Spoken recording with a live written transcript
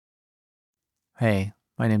Hey,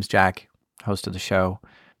 my name's Jack, host of the show.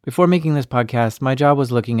 Before making this podcast, my job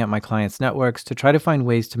was looking at my clients' networks to try to find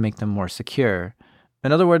ways to make them more secure.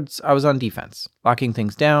 In other words, I was on defense, locking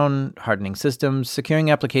things down, hardening systems, securing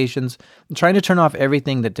applications, and trying to turn off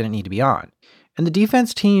everything that didn't need to be on. And the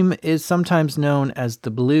defense team is sometimes known as the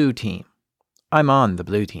blue team. I'm on the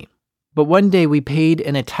blue team. But one day we paid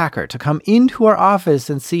an attacker to come into our office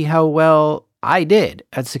and see how well I did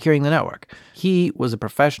at securing the network. He was a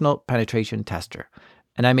professional penetration tester,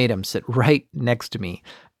 and I made him sit right next to me.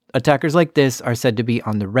 Attackers like this are said to be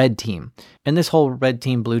on the red team. And this whole red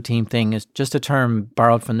team, blue team thing is just a term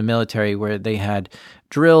borrowed from the military where they had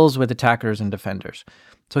drills with attackers and defenders.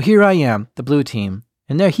 So here I am, the blue team,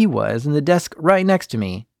 and there he was in the desk right next to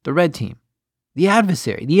me, the red team. The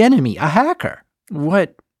adversary, the enemy, a hacker.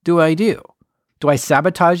 What do I do? Do I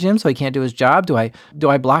sabotage him so he can't do his job? Do I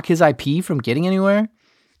block his IP from getting anywhere?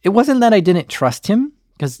 It wasn't that I didn't trust him,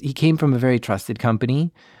 because he came from a very trusted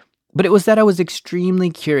company, but it was that I was extremely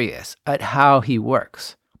curious at how he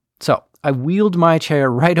works. So I wheeled my chair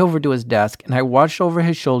right over to his desk and I watched over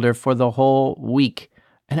his shoulder for the whole week.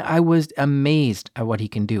 And I was amazed at what he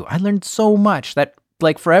can do. I learned so much that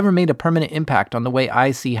forever made a permanent impact on the way I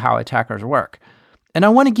see how attackers work. And I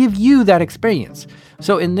want to give you that experience.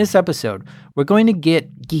 So in this episode, we're going to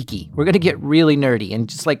get geeky. We're going to get really nerdy and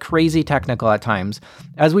just crazy technical at times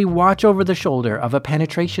as we watch over the shoulder of a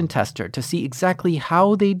penetration tester to see exactly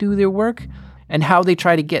how they do their work and how they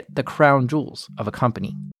try to get the crown jewels of a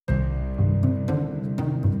company.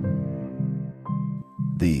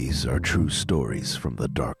 These are true stories from the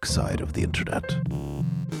dark side of the internet.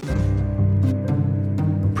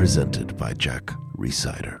 Presented by Jack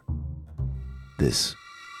Rhysider. This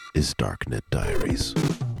is Darknet Diaries.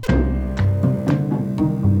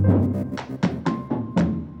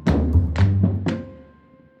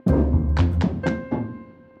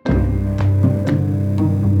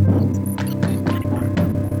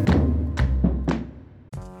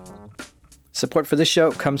 Support for this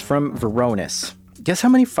show comes from Varonis. Guess how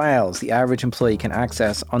many files the average employee can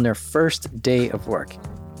access on their first day of work?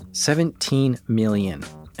 17 million.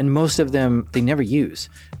 And most of them they never use.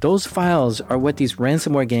 Those files are what these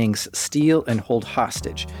ransomware gangs steal and hold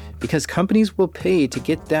hostage, because companies will pay to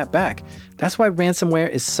get that back. That's why ransomware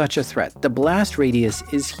is such a threat. The blast radius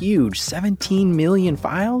is huge, 17 million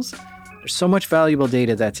files? There's so much valuable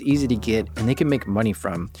data that's easy to get and they can make money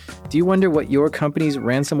from. Do you wonder what your company's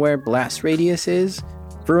ransomware blast radius is?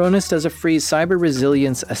 Varonis does a free cyber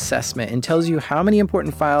resilience assessment and tells you how many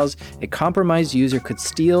important files a compromised user could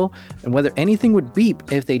steal and whether anything would beep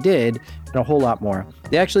if they did, and a whole lot more.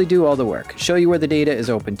 They actually do all the work, show you where the data is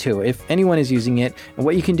open to, if anyone is using it, and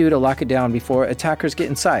what you can do to lock it down before attackers get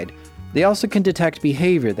inside. They also can detect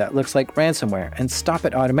behavior that looks like ransomware and stop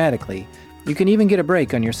it automatically. You can even get a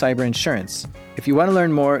break on your cyber insurance. If you want to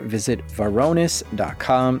learn more, visit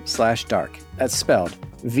varonis.com/dark. That's spelled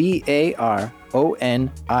VARONIS,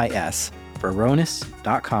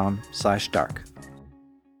 varonis.com/dark.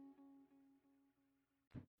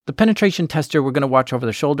 The penetration tester we're going to watch over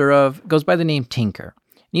the shoulder of goes by the name Tinker.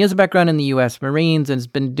 And he has a background in the US Marines and has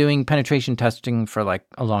been doing penetration testing for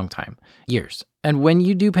a long time, years. And when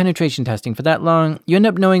you do penetration testing for that long, you end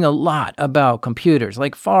up knowing a lot about computers,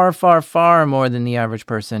 far, far, far more than the average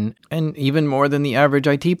person, and even more than the average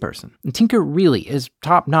IT person. And Tinker really is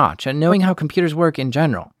top notch at knowing how computers work in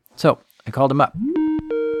general. So I called him up.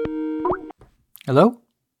 Hello?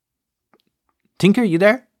 Tinker, you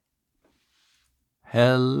there?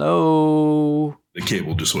 Hello? The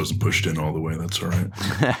cable just wasn't pushed in all the way. That's all right.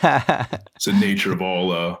 It's the nature of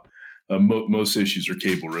all, most issues are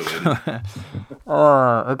cable related.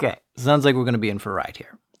 Okay. Sounds like we're going to be in for a ride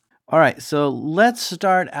here. All right. So let's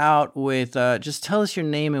start out with just tell us your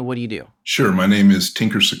name and what do you do? Sure. My name is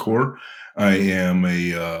Tinker Secor. I am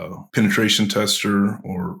a penetration tester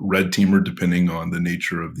or red teamer, depending on the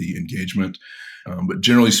nature of the engagement. But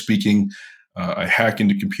generally speaking, I hack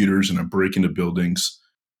into computers and I break into buildings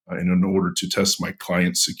in order to test my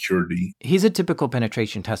client's security. He's a typical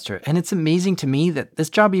penetration tester, and it's amazing to me that this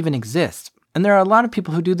job even exists. And there are a lot of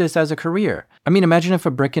people who do this as a career. I mean, imagine if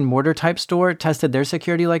a brick and mortar type store tested their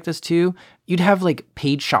security like this too. You'd have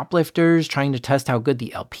paid shoplifters trying to test how good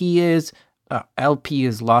the LP is. LP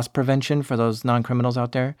is loss prevention for those non-criminals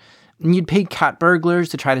out there. And you'd pay cat burglars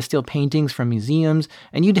to try to steal paintings from museums.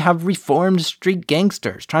 And you'd have reformed street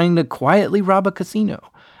gangsters trying to quietly rob a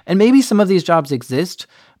casino. And maybe some of these jobs exist,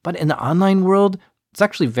 but in the online world, it's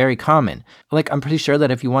actually very common. I'm pretty sure that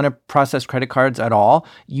if you want to process credit cards at all,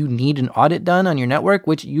 you need an audit done on your network,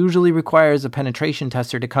 which usually requires a penetration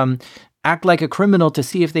tester to come act like a criminal to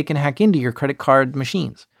see if they can hack into your credit card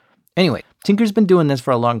machines. Anyway, Tinker's been doing this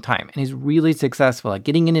for a long time, and he's really successful at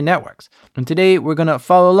getting into networks. And today, we're going to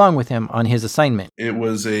follow along with him on his assignment. It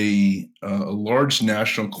was a large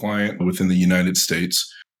national client within the United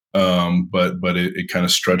States, but it kind of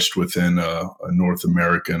stretched within North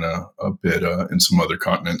America and a bit in some other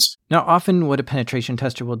continents. Now, often what a penetration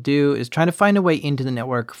tester will do is try to find a way into the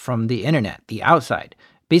network from the internet, the outside.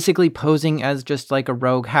 Basically posing as just like a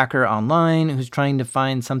rogue hacker online who's trying to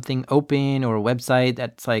find something open or a website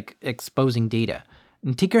that's like exposing data.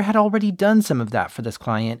 And Tinker had already done some of that for this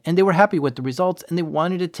client, and they were happy with the results, and they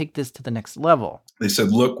wanted to take this to the next level. They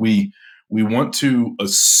said, look, we want to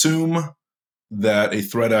assume that a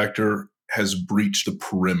threat actor has breached the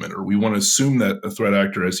perimeter. We want to assume that a threat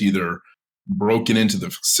actor has either broken into the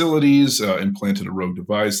facilities, implanted a rogue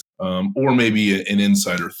device, or maybe an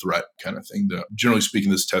insider threat kind of thing. Generally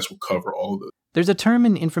speaking, this test will cover all of it. There's a term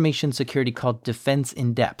in information security called defense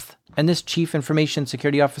in depth. And this chief information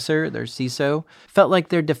security officer, their CISO, felt like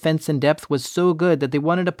their defense in depth was so good that they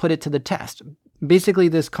wanted to put it to the test. Basically,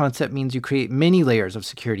 this concept means you create many layers of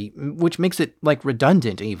security, which makes it like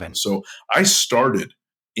redundant even. So I started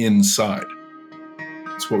inside.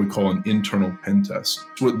 It's what we call an internal pen test.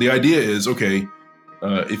 So the idea is, okay,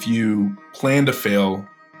 if you plan to fail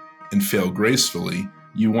and fail gracefully,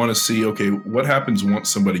 you want to see, okay, what happens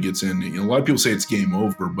once somebody gets in? A lot of people say it's game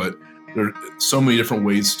over, but there are so many different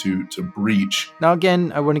ways to breach. Now,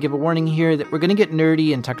 again, I want to give a warning here that we're going to get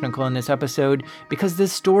nerdy and technical in this episode because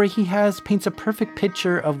this story he has paints a perfect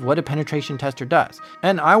picture of what a penetration tester does.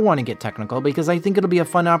 And I want to get technical because I think it'll be a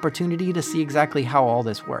fun opportunity to see exactly how all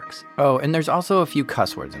this works. Oh, and there's also a few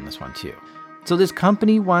cuss words in this one too. So this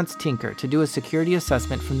company wants Tinker to do a security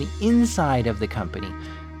assessment from the inside of the company.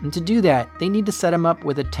 And to do that, they need to set him up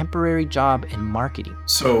with a temporary job in marketing.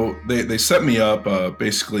 So they set me up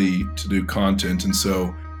basically to do content. And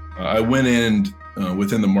so I went in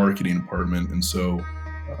within the marketing department. And so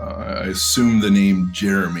I assumed the name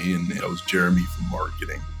Jeremy, and it was Jeremy from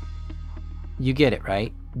marketing. You get it,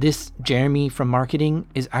 right? This Jeremy from marketing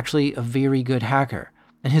is actually a very good hacker.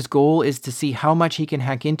 And his goal is to see how much he can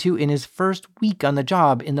hack into in his first week on the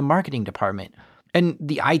job in the marketing department. And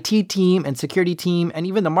the IT team and security team and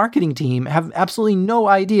even the marketing team have absolutely no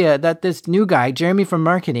idea that this new guy, Jeremy from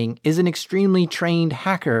marketing, is an extremely trained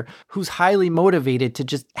hacker who's highly motivated to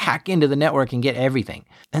just hack into the network and get everything.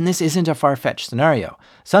 And this isn't a far-fetched scenario.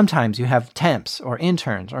 Sometimes you have temps or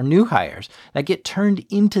interns or new hires that get turned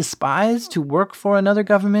into spies to work for another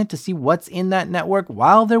government to see what's in that network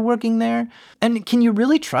while they're working there. And can you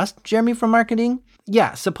really trust Jeremy from marketing?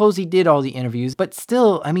 Yeah, suppose he did all the interviews, but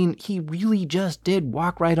still, I mean, he really just did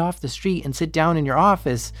walk right off the street and sit down in your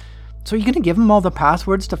office. So are you going to give him all the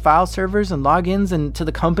passwords to file servers and logins and to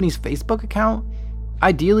the company's Facebook account?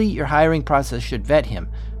 Ideally, your hiring process should vet him,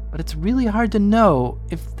 but it's really hard to know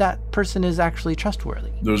if that person is actually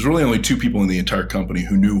trustworthy. There was really only two people in the entire company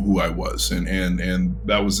who knew who I was, and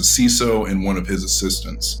that was the CISO and one of his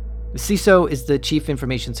assistants. The CISO is the Chief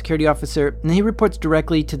Information Security Officer, and he reports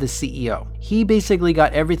directly to the CEO. He basically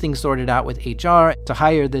got everything sorted out with HR to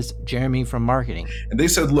hire this Jeremy from marketing. And they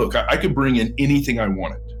said, look, I could bring in anything I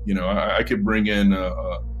wanted. You know, I could bring in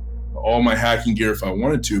all my hacking gear if I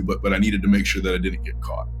wanted to, but I needed to make sure that I didn't get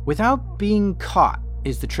caught. Without being caught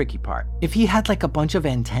is the tricky part. If he had like a bunch of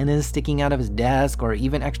antennas sticking out of his desk or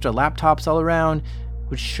even extra laptops all around, it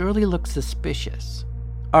would surely look suspicious.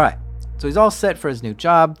 All right. So he's all set for his new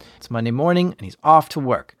job. It's Monday morning and he's off to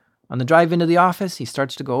work. On the drive into the office, he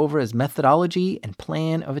starts to go over his methodology and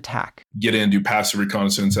plan of attack. Get in, do passive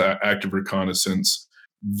reconnaissance, active reconnaissance,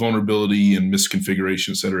 vulnerability and misconfiguration,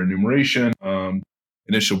 et cetera, enumeration,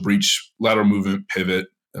 initial breach, lateral movement, pivot,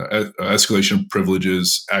 escalation of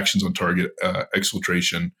privileges, actions on target,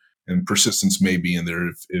 exfiltration, and persistence may be in there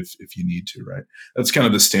if you need to, right? That's kind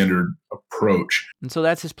of the standard approach. And so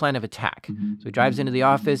that's his plan of attack. So he drives into the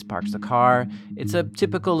office, parks the car. It's a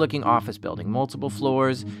typical looking office building, multiple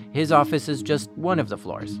floors. His office is just one of the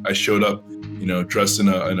floors. I showed up, dressed in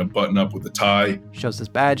a button up with a tie. Shows his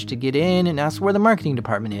badge to get in and asks where the marketing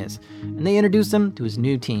department is. And they introduce him to his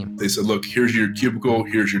new team. They said, look, here's your cubicle,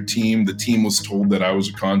 here's your team. The team was told that I was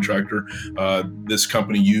a contractor. This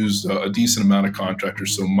company used a decent amount of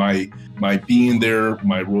contractors, so my being there,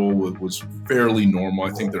 my role was fairly normal.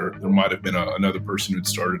 I think there might have been another person who'd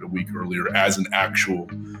started a week earlier as an actual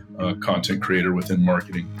content creator within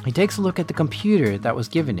marketing. He takes a look at the computer that was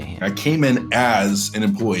given to him. I came in as an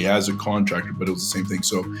employee, as a contractor, but it was the same thing.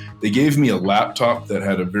 So they gave me a laptop that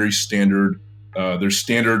had a very standard, their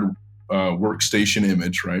standard workstation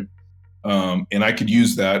image, right? And I could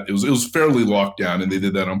use that. It was fairly locked down, and they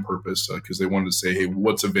did that on purpose because they wanted to say, hey,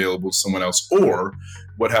 what's available to someone else? Or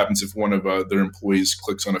what happens if one of their employees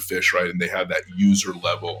clicks on a fish, right? And they have that user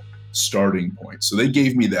level starting point. So they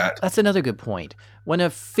gave me that. That's another good point. When a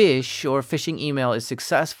phish or phishing email is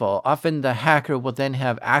successful, often the hacker will then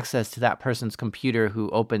have access to that person's computer who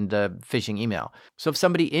opened the phishing email. So if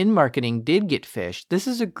somebody in marketing did get phished, this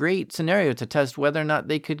is a great scenario to test whether or not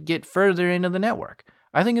they could get further into the network.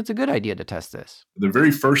 I think it's a good idea to test this. The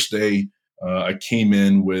very first day, I came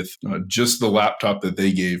in with just the laptop that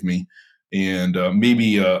they gave me, and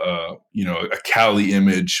maybe a Kali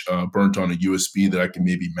image burnt on a USB that I can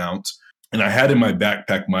maybe mount. And I had in my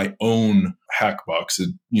backpack my own hack box,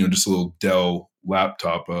 just a little Dell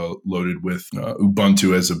laptop loaded with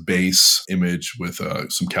Ubuntu as a base image with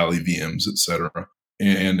some Kali VMs, etc.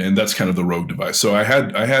 And that's kind of the rogue device. So I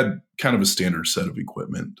had kind of a standard set of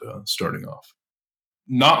equipment starting off.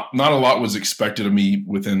 Not a lot was expected of me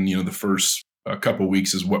within the first couple of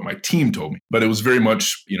weeks is what my team told me, but it was very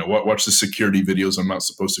much watch the security videos. I'm not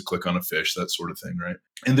supposed to click on a fish, that sort of thing, right?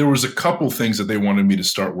 And there was a couple things that they wanted me to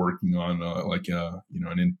start working on, like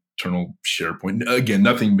an internal SharePoint. Again,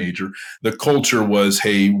 nothing major. The culture was,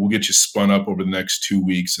 hey, we'll get you spun up over the next 2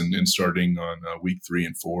 weeks, and starting on week 3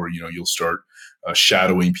 and 4, you'll start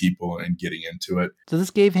shadowing people and getting into it. So this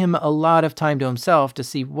gave him a lot of time to himself to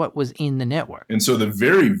see what was in the network. And so the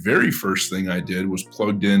very, very first thing I did was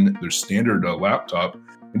plugged in their standard laptop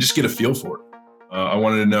and just get a feel for it. I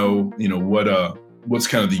wanted to know, what's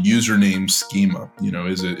kind of the username schema?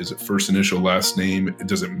 Is it first initial, last name?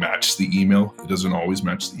 Does it match the email? It doesn't always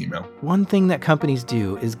match the email. One thing that companies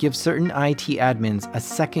do is give certain IT admins a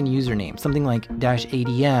second username, something like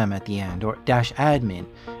 -ADM at the end or -admin.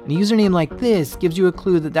 And a username like this gives you a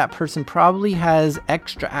clue that person probably has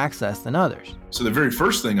extra access than others. So the very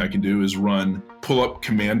first thing I can do is pull up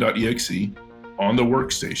command.exe on the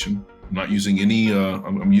workstation. I'm not using any,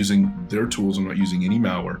 I'm using their tools. I'm not using any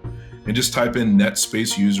malware. And just type in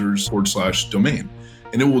netspace users /domain.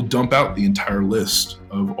 And it will dump out the entire list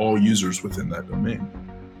of all users within that domain.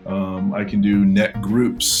 I can do net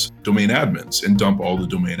groups domain admins and dump all the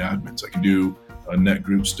domain admins. I can do net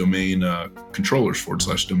groups domain controllers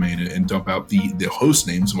 /domain and dump out the host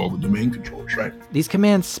names of all the domain controllers, right? These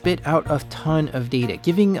commands spit out a ton of data,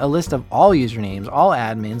 giving a list of all usernames, all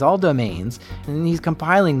admins, all domains, and he's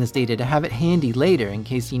compiling this data to have it handy later in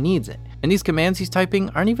case he needs it. And these commands he's typing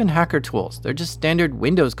aren't even hacker tools. They're just standard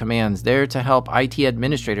Windows commands there to help IT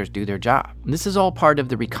administrators do their job. And this is all part of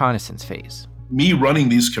the reconnaissance phase. Me running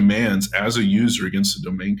these commands as a user against a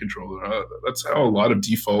domain controller, that's how a lot of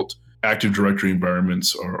default Active Directory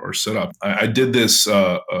environments are set up. I did this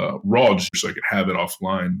raw just so I could have it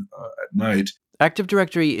offline at night. Active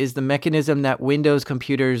Directory is the mechanism that Windows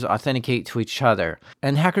computers authenticate to each other.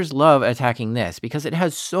 And hackers love attacking this because it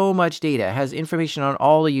has so much data. It has information on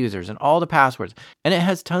all the users and all the passwords. And it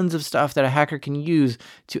has tons of stuff that a hacker can use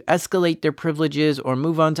to escalate their privileges or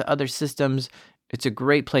move on to other systems. It's a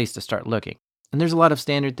great place to start looking. And there's a lot of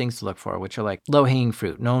standard things to look for, which are like low-hanging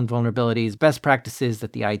fruit, known vulnerabilities, best practices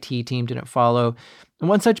that the IT team didn't follow. And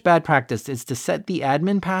one such bad practice is to set the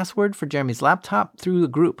admin password for Jeremy's laptop through the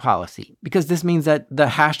group policy, because this means that the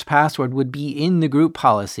hashed password would be in the group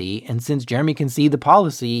policy. And since Jeremy can see the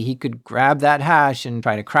policy, he could grab that hash and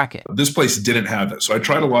try to crack it. This place didn't have that. So I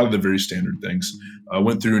tried a lot of the very standard things. I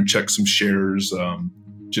went through and checked some shares,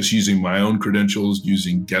 just using my own credentials,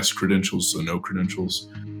 using guest credentials, so no credentials.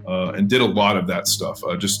 And did a lot of that stuff,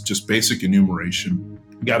 just basic enumeration.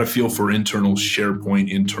 Got a feel for internal SharePoint,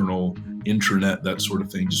 internal intranet, that sort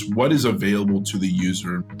of thing. Just what is available to the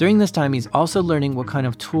user. During this time, he's also learning what kind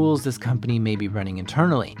of tools this company may be running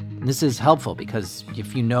internally. And this is helpful because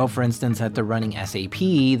if you know, for instance, that they're running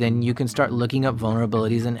SAP, then you can start looking up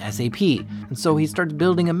vulnerabilities in SAP. And so he starts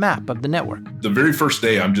building a map of the network. The very first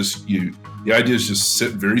day, the idea is just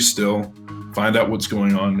sit very still, find out what's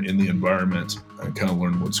going on in the environment, and kind of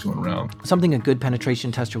learn what's going around. Something a good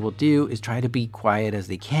penetration tester will do is try to be quiet as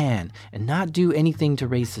they can and not do anything to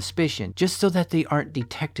raise suspicion, just so that they aren't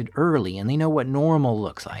detected early and they know what normal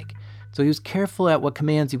looks like. So he was careful at what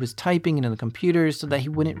commands he was typing into the computers so that he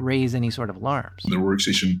wouldn't raise any sort of alarms. Their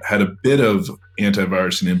workstation had a bit of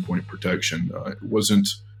antivirus and endpoint protection. It wasn't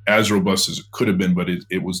as robust as it could have been, but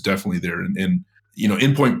it was definitely there. And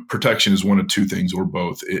endpoint protection is one of two things, or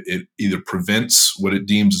both. It either prevents what it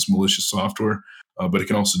deems as malicious software, but it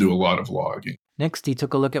can also do a lot of logging. Next, he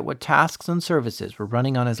took a look at what tasks and services were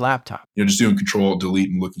running on his laptop. Just doing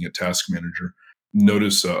Control-Delete and looking at Task Manager.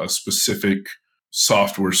 Notice a specific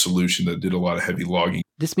software solution that did a lot of heavy logging.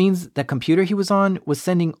 This means that computer he was on was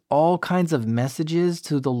sending all kinds of messages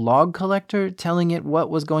to the log collector, telling it what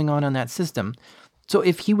was going on that system. So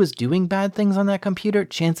if he was doing bad things on that computer,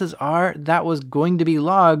 chances are that was going to be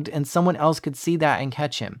logged and someone else could see that and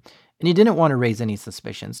catch him. And he didn't want to raise any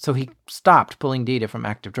suspicions, so he stopped pulling data from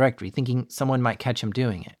Active Directory, thinking someone might catch him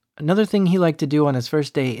doing it. Another thing he liked to do on his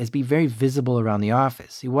first day is be very visible around the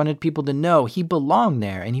office. He wanted people to know he belonged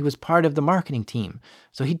there and he was part of the marketing team.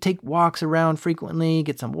 So he'd take walks around frequently,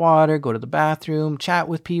 get some water, go to the bathroom, chat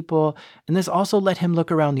with people. And this also let him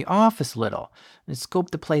look around the office a little and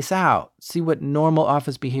scope the place out, see what normal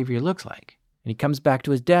office behavior looks like. And he comes back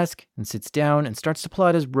to his desk and sits down and starts to pull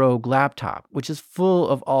out his Rogue laptop, which is full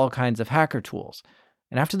of all kinds of hacker tools.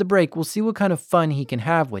 And after the break, we'll see what kind of fun he can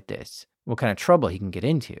have with this, what kind of trouble he can get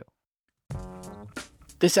into.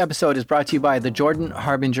 This episode is brought to you by the Jordan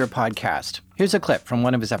Harbinger podcast. Here's a clip from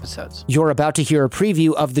one of his episodes. You're about to hear a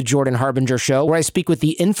preview of the Jordan Harbinger Show, where I speak with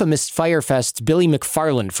the infamous Fyre Fest's Billy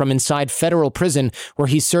McFarland from inside federal prison, where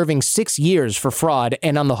he's serving 6 years for fraud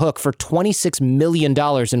and on the hook for $26 million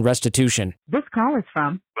in restitution. This call is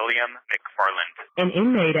from William McFarland, an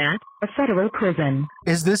inmate at a federal prison.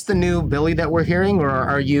 Is this the new Billy that we're hearing, or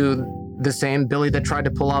are you the same Billy that tried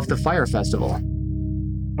to pull off the Fyre Festival?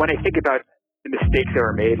 When I think about the mistakes that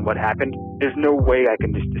were made and what happened, there's no way I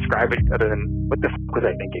can just describe it other than what the was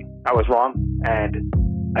I thinking? I was wrong, and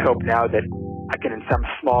I hope now that I can in some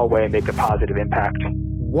small way make a positive impact.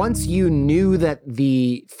 Once you knew that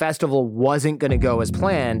the festival wasn't going to go as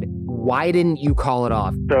planned, why didn't you call it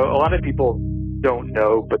off? So a lot of people don't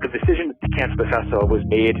know, but the decision to cancel the festival was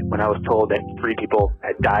made when I was told that 3 people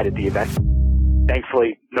had died at the event.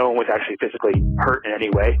 Thankfully, no one was actually physically hurt in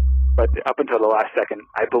any way. But up until the last second,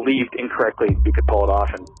 I believed incorrectly we could pull it off,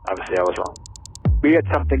 and obviously I was wrong. We had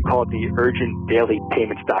something called the Urgent Daily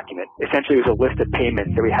Payments Document. Essentially, it was a list of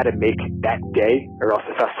payments that we had to make that day, or else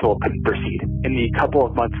the festival couldn't proceed. In the couple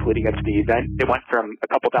of months leading up to the event, it went from a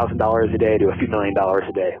couple $1,000s a day to a few $1 million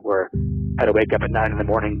a day, where I had to wake up at 9 in the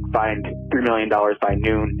morning, find $3 million by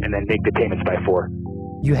noon, and then make the payments by 4.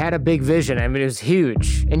 You had a big vision. I mean, it was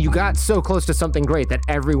huge. And you got so close to something great that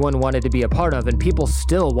everyone wanted to be a part of, and people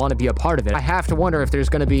still want to be a part of it. I have to wonder if there's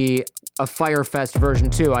going to be a Fyre Fest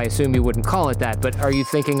version 2. I assume you wouldn't call it that, but are you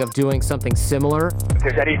thinking of doing something similar? If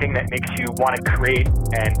there's anything that makes you want to create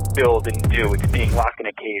and build and do, it's being locked in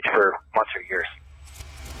a cage for months or years.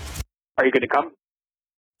 Are you going to come?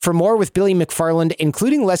 For more with Billy McFarland,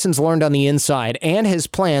 including lessons learned on the inside and his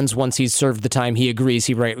plans once he's served the time he agrees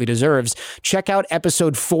he rightly deserves, check out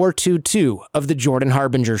episode 422 of The Jordan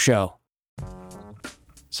Harbinger Show.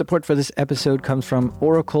 Support for this episode comes from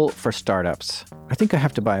Oracle for Startups. I think I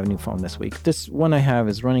have to buy a new phone this week. This one I have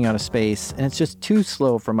is running out of space, and it's just too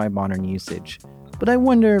slow for my modern usage. But I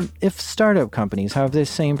wonder if startup companies have this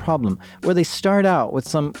same problem, where they start out with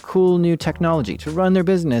some cool new technology to run their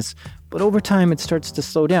business, but over time it starts to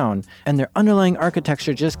slow down, and their underlying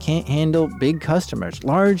architecture just can't handle big customers,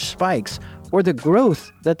 large spikes, or the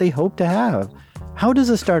growth that they hope to have. How does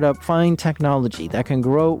a startup find technology that can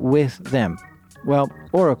grow with them? Well,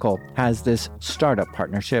 Oracle has this startup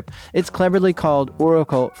partnership. It's cleverly called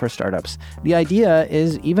Oracle for Startups. The idea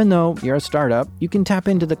is, even though you're a startup, you can tap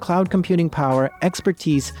into the cloud computing power,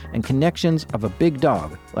 expertise, and connections of a big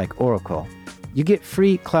dog like Oracle. You get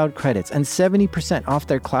free cloud credits and 70% off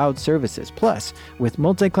their cloud services. Plus, with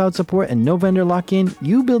multi-cloud support and no vendor lock-in,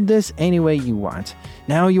 you build this any way you want.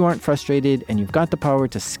 Now you aren't frustrated, and you've got the power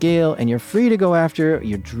to scale, and you're free to go after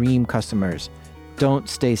your dream customers. Don't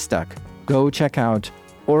stay stuck. Go check out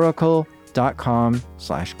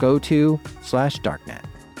oracle.com/go-to/darknet.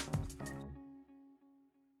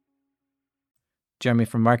 Jeremy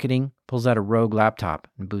from marketing pulls out a Rogue laptop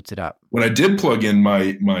and boots it up. When I did plug in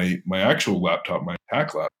my actual laptop, my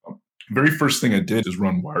hack laptop, very first thing I did is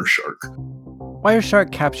run Wireshark.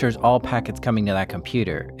 Wireshark captures all packets coming to that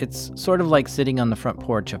computer. It's sort of like sitting on the front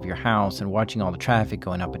porch of your house and watching all the traffic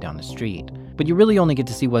going up and down the street. But you really only get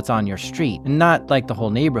to see what's on your street, and not like the whole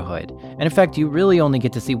neighborhood. And in fact, you really only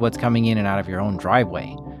get to see what's coming in and out of your own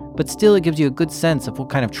driveway. But still, it gives you a good sense of what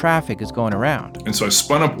kind of traffic is going around. And so I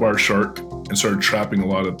spun up Wireshark and started sniffing a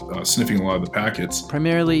lot of the packets.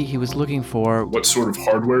 Primarily, he was looking for what sort of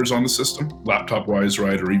hardware is on the system, laptop-wise,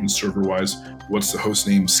 right, or even server-wise. What's the host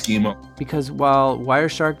name schema? Because while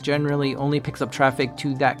Wireshark generally only picks up traffic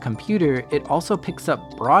to that computer, it also picks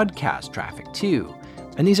up broadcast traffic too.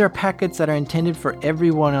 And these are packets that are intended for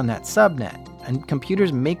everyone on that subnet. and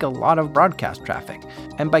computers make a lot of broadcast traffic.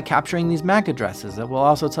 And by capturing these MAC addresses, it will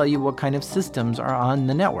also tell you what kind of systems are on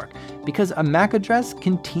the network, because a MAC address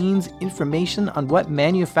contains information on what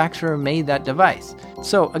manufacturer made that device.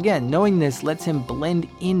 So again, knowing this lets him blend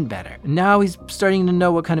in better. Now he's starting to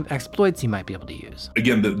know what kind of exploits he might be able to use.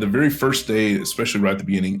 Again, the very first day, especially right at the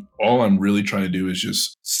beginning, all I'm really trying to do is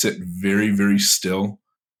just sit very, very still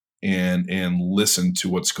and listen to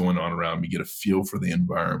what's going on around me, get a feel for the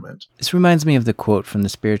environment. This reminds me of the quote from the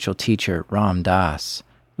spiritual teacher Ram Dass,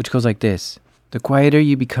 which goes like this: "The quieter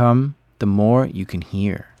you become, the more you can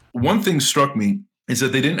hear." One thing struck me is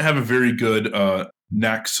that they didn't have a very good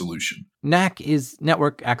NAC solution. NAC is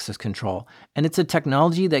Network Access Control, and it's a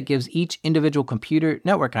technology that gives each individual computer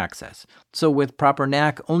network access. So with proper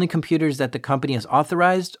NAC, only computers that the company has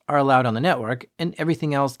authorized are allowed on the network, and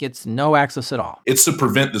everything else gets no access at all. It's to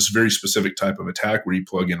prevent this very specific type of attack where you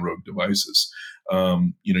plug in rogue devices.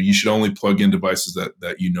 You should only plug in devices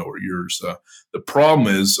that you know are yours. The problem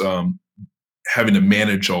is having to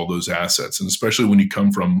manage all those assets, and especially when you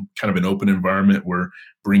come from kind of an open environment where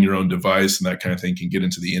bring your own device and that kind of thing can get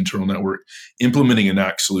into the internal network. Implementing a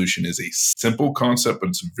NAC solution is a simple concept, but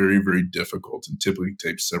it's very, very difficult and typically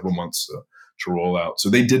takes several months to roll out.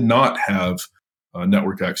 So they did not have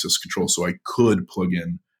network access control, so I could plug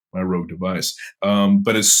in my rogue device.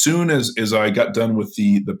 But as soon as I got done with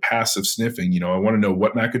the passive sniffing, I want to know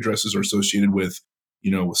what MAC addresses are associated with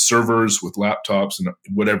servers, with laptops, and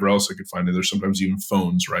whatever else I could find. And there's sometimes even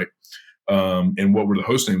phones, right? And what were the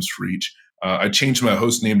host names for each? I changed my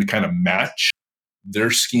host name to kind of match their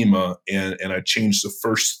schema, and I changed the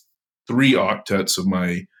first 3 octets of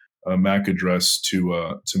my MAC address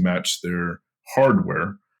to match their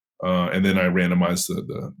hardware, and then I randomized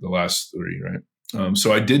the last 3, right?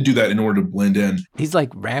 So I did do that in order to blend in. He's like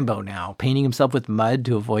Rambo now, painting himself with mud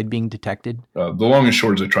to avoid being detected. The long and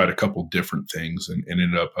short is I tried a couple different things and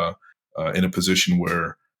ended up in a position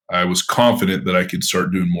where I was confident that I could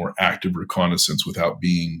start doing more active reconnaissance without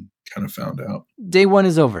being kind of found out. Day 1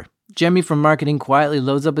 is over. Jemmy from marketing quietly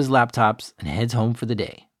loads up his laptops and heads home for the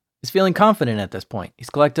day. He's feeling confident at this point. He's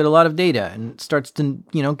collected a lot of data and starts to,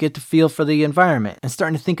 get the feel for the environment and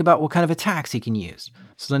starting to think about what kind of attacks he can use.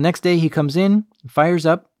 So the next day he comes in and fires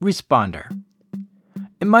up Responder.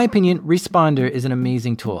 In my opinion, Responder is an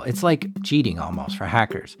amazing tool. It's like cheating almost for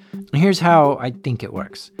hackers. And here's how I think it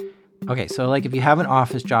works. Okay, so like if you have an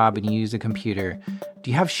office job and you use a computer, do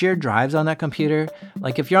you have shared drives on that computer?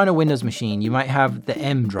 Like if you're on a Windows machine, you might have the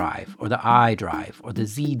M drive or the I drive or the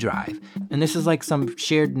Z drive. And this is like some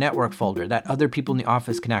shared network folder that other people in the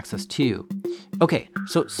office can access too. Okay,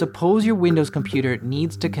 so suppose your Windows computer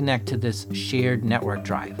needs to connect to this shared network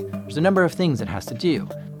drive. There's a number of things it has to do.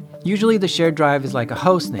 Usually the shared drive is like a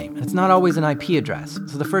host name, and it's not always an IP address.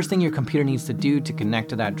 So the first thing your computer needs to do to connect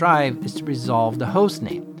to that drive is to resolve the host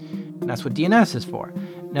name. And that's what DNS is for.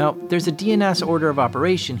 Now, there's a DNS order of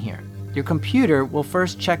operation here. Your computer will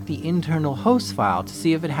first check the internal host file to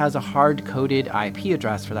see if it has a hard-coded IP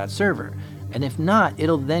address for that server. And if not,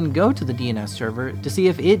 it'll then go to the DNS server to see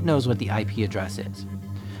if it knows what the IP address is.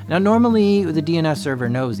 Now, normally the DNS server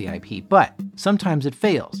knows the IP, but sometimes it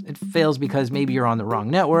fails. It fails because maybe you're on the wrong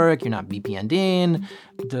network, you're not VPN'd in,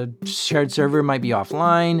 the shared server might be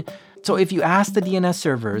offline. So if you ask the DNS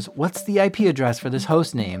servers, what's the IP address for this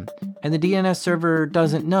host name, and the DNS server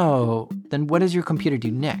doesn't know, then what does your computer do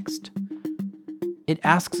next? It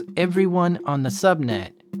asks everyone on the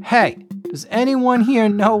subnet, hey, does anyone here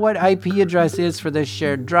know what IP address is for this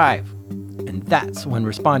shared drive? And that's when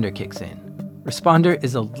Responder kicks in. Responder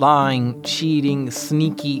is a lying, cheating,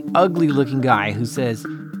 sneaky, ugly-looking guy who says,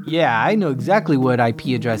 yeah, I know exactly what IP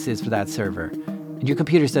address is for that server. And your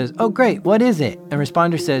computer says, oh great, what is it? And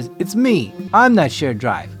Responder says, it's me, I'm that shared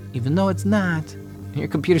drive, even though it's not. And your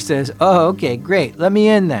computer says, oh okay, great, let me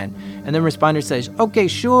in then. And then Responder says, okay,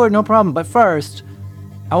 sure, no problem, but first,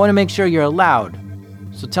 I want to make sure you're allowed,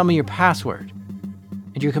 so tell me your password.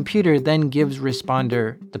 And your computer then gives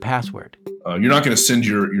Responder the password. You're not going to send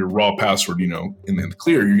your raw password, in the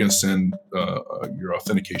clear. You're going to send your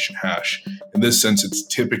authentication hash. In this sense, it's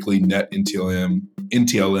typically net NTLM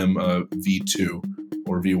v2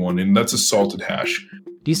 or v1, and that's a salted hash.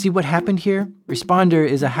 Do you see what happened here? Responder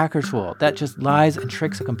is a hacker tool that just lies and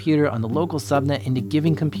tricks a computer on the local subnet into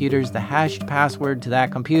giving computers the hashed password to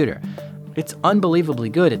that computer. It's unbelievably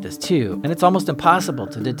good at this too, and it's almost impossible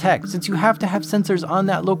to detect since you have to have sensors on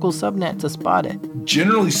that local subnet to spot it.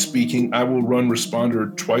 Generally speaking, I will run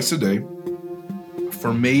Responder twice a day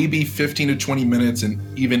for maybe 15 to 20 minutes and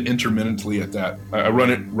even intermittently at that. I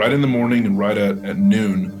run it right in the morning and right at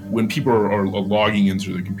noon when people are logging in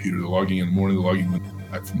through the computer. They're logging in the morning, they're logging in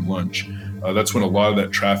back from lunch. That's when a lot of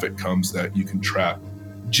that traffic comes that you can trap.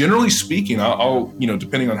 Generally speaking, I'll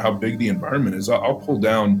depending on how big the environment is, I'll pull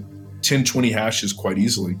down 10, 20 hashes quite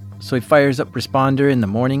easily. So he fires up Responder in the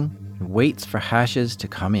morning and waits for hashes to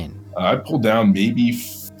come in. I pull down maybe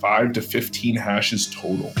 5 to 15 hashes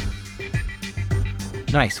total.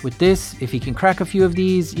 Nice. With this, if he can crack a few of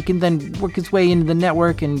these, he can then work his way into the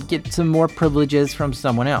network and get some more privileges from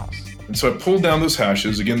someone else. And so I pulled down those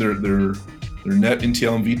hashes. Again, they're net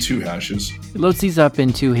NTLM v2 hashes. He loads these up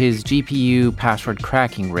into his GPU password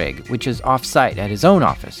cracking rig, which is off-site at his own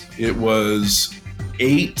office. It was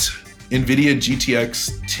 8 NVIDIA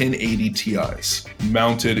GTX 1080 Ti's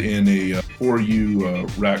mounted in a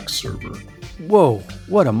 4U rack server. Whoa,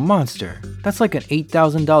 what a monster. That's like an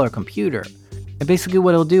 $8,000 computer. And basically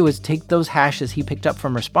what he'll do is take those hashes he picked up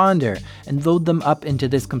from Responder and load them up into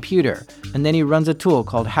this computer. And then he runs a tool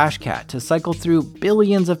called Hashcat to cycle through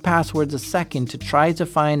billions of passwords a second to try to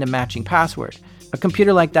find a matching password. A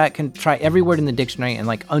computer like that can try every word in the dictionary in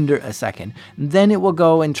like under a second. And then it will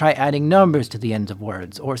go and try adding numbers to the ends of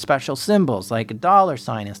words or special symbols like a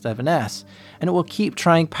 $sign instead of an S. And it will keep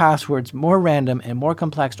trying passwords more random and more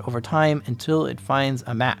complex over time until it finds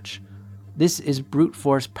a match. This is brute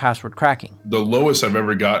force password cracking. The lowest I've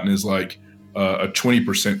ever gotten is like a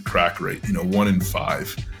 20% crack rate, 1 in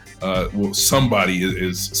 5. Well, somebody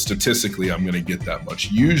is statistically, I'm going to get that much.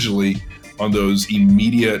 Usually on those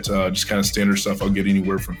immediate, just kind of standard stuff, I'll get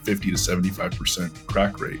anywhere from 50 to 75%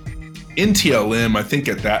 crack rate. NTLM, I think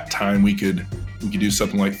at that time we could do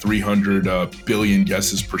something like 300 billion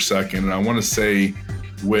guesses per second. And I want to say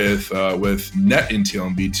with net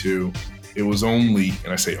NTLM v2, it was only,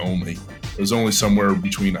 and I say only, it was only somewhere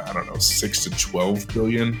between, 6 to 12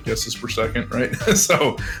 billion guesses per second, right?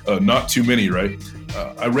 So not too many, right?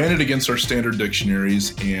 I ran it against our standard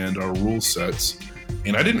dictionaries and our rule sets,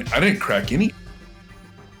 and I didn't crack any.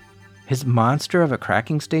 His monster of a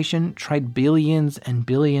cracking station tried billions and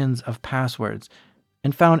billions of passwords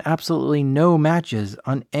and found absolutely no matches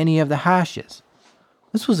on any of the hashes.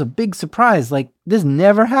 This was a big surprise. Like, this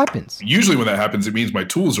never happens. Usually when that happens, it means my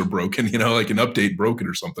tools are broken, like an update broken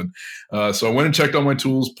or something. So I went and checked all my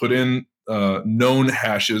tools, put in known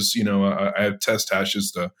hashes. I have test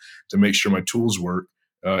hashes to make sure my tools work.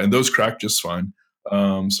 And those cracked just fine.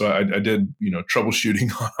 So I did,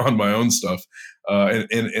 troubleshooting on my own stuff. And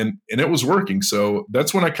it was working. So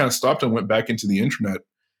that's when I kind of stopped and went back into the internet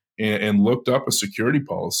and looked up a security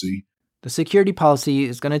policy. The security policy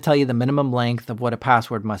is going to tell you the minimum length of what a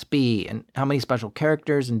password must be and how many special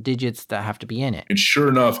characters and digits that have to be in it. And sure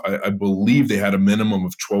enough, I believe they had a minimum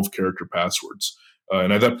of 12 character passwords.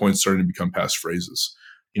 And at that point, starting to become passphrases.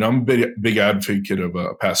 I'm a big advocate of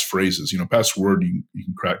passphrases. Password you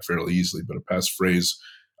can crack fairly easily, but a passphrase,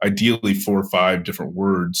 ideally 4 or 5 different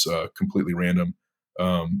words, completely random.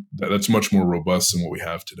 That's much more robust than what we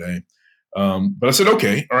have today. But I said,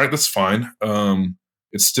 okay, all right, that's fine.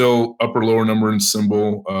 It's still upper, lower number and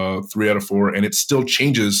symbol, 3 out of 4, and it still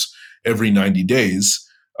changes every 90 days.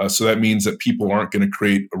 So that means that people aren't going to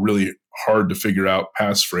create a really hard to figure out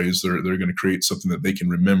passphrase. They're going to create something that they can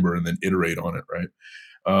remember and then iterate on it, right?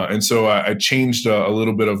 And so I changed a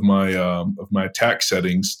little bit of my attack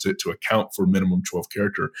settings to account for minimum 12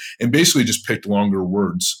 character, and basically just picked longer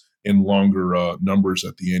words and longer numbers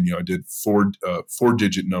at the end. I did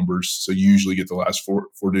 4-digit numbers, so you usually get the last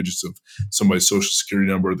four digits of somebody's social security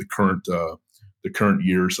number, the current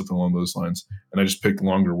year, something along those lines. And I just picked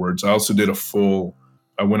longer words. I also did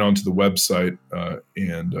I went onto the website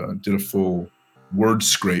and did a full word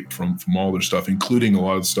scrape from all their stuff, including a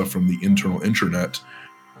lot of stuff from the internal intranet,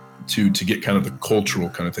 to get kind of the cultural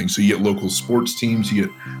kind of thing. So you get local sports teams, you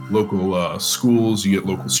get local schools, you get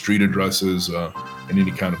local street addresses, and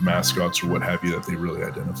any kind of mascots or what have you that they really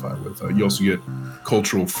identify with. You also get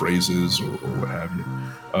cultural phrases or what have you.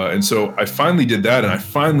 And so I finally did that, and I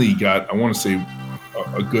finally got, I want to say,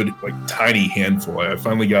 a good, tiny handful. I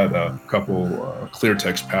finally got a couple clear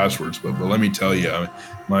text passwords, but let me tell you,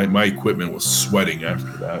 my equipment was sweating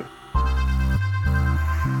after that.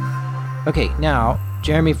 Okay, now,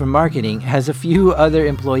 Jeremy from marketing has a few other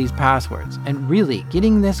employees' passwords, and really,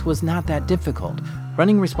 getting this was not that difficult.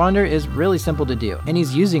 Running Responder is really simple to do, and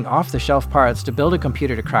he's using off-the-shelf parts to build a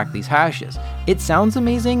computer to crack these hashes. It sounds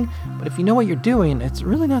amazing, but if you know what you're doing, it's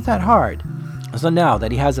really not that hard. So now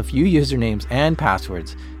that he has a few usernames and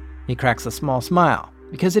passwords, he cracks a small smile,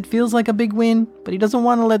 because it feels like a big win, but he doesn't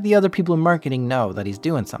want to let the other people in marketing know that he's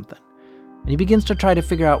doing something. And he begins to try to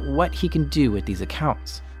figure out what he can do with these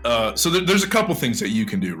accounts. So there's a couple things that you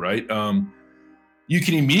can do, right? You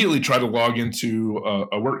can immediately try to log into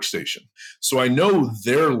a workstation. So I know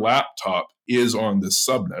their laptop is on this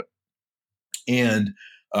subnet, and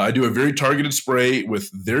I do a very targeted spray with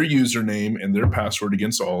their username and their password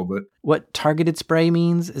against all of it. What targeted spray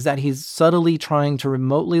means is that he's subtly trying to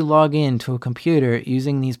remotely log into a computer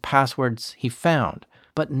using these passwords he found.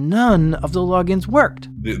 But none of the logins worked.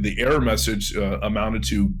 The error message amounted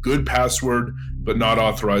to good password, but not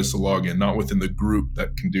authorized to log in, not within the group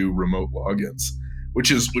that can do remote logins,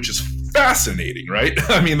 which is fascinating, right?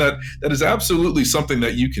 I mean, that is absolutely something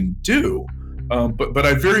that you can do. But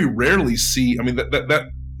I very rarely see, I mean,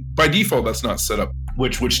 that by default, that's not set up,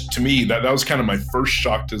 which to me, that was kind of my first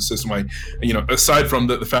shock to the system. Aside from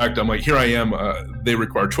the fact I'm like, here I am, they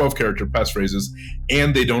require 12 character passphrases,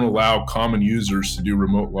 and they don't allow common users to do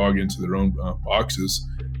remote login to their own boxes.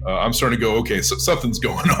 I'm starting to go, okay, so something's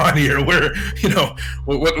going on here. Where,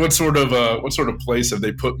 what sort of place have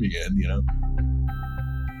they put me in?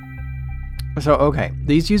 So, okay,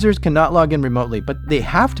 these users cannot log in remotely, but they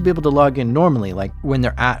have to be able to log in normally, like when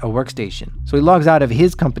they're at a workstation. So he logs out of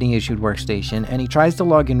his company-issued workstation, and he tries to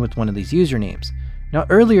log in with one of these usernames. Now,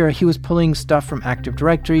 earlier, he was pulling stuff from Active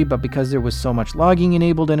Directory, but because there was so much logging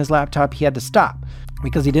enabled in his laptop, he had to stop,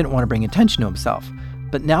 because he didn't want to bring attention to himself.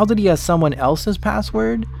 But now that he has someone else's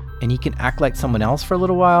password, and he can act like someone else for a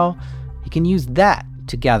little while, he can use that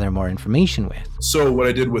to gather more information with. So what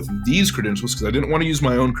I did with these credentials, because I didn't want to use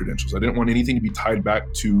my own credentials, I didn't want anything to be tied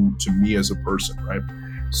back to me as a person, right?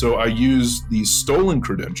 So I used these stolen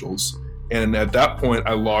credentials, and at that point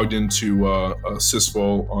I logged into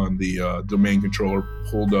Sysvol on the domain controller,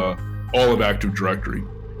 pulled all of Active Directory.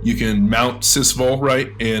 You can mount Sysvol,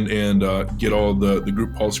 right, and get all the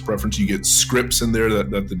group policy preference. You get scripts in there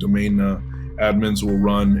that the domain admins will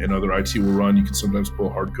run and other IT will run. You can sometimes pull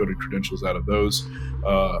hard-coded credentials out of those.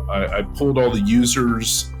 I pulled all the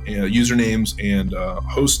users, usernames, and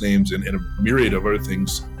host names, and a myriad of other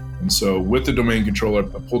things. And so with the domain controller,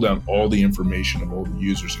 I pulled down all the information of all the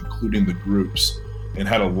users, including the groups, and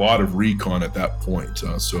had a lot of recon at that point.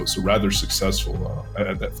 So rather successful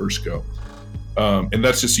at that first go. And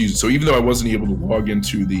that's just using. So even though I wasn't able to log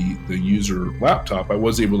into the user laptop, I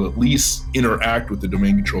was able to at least interact with the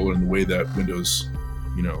domain controller in the way that Windows,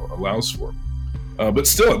 allows for. But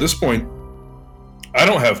still, at this point, I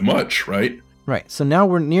don't have much, right? Right. So now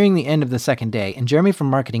we're nearing the end of the second day, and Jeremy from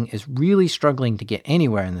marketing is really struggling to get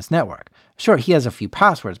anywhere in this network. Sure, he has a few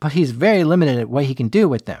passwords, but he's very limited at what he can do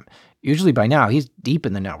with them. Usually by now, he's deep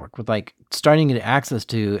in the network with starting to get access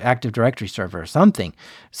to Active Directory server or something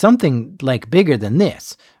like bigger than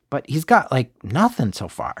this. But he's got nothing so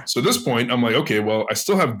far. So at this point, I'm like, okay, well, I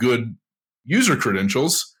still have good user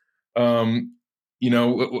credentials. What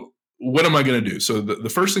am I going to do? So the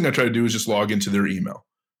first thing I try to do is just log into their email,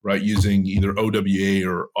 right? Using either OWA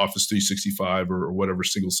or Office 365 or whatever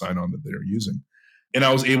single sign-on that they're using. And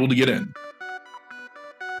I was able to get in.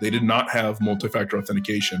 They did not have multi-factor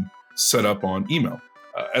authentication set up on email.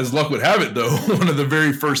 As luck would have it, though, one of the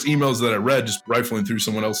very first emails that I read, just rifling through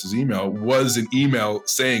someone else's email, was an email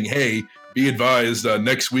saying, hey, be advised,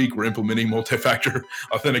 next week we're implementing multi-factor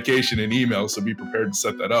authentication in email, so be prepared to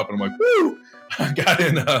set that up. And I'm like, woo! I got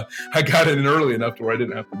in early enough to where I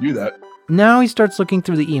didn't have to do that. Now he starts looking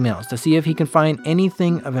through the emails to see if he can find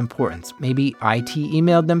anything of importance. Maybe IT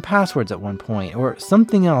emailed them passwords at one point, or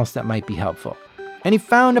something else that might be helpful. And he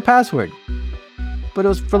found a password. But it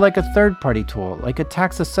was for a third-party tool, like a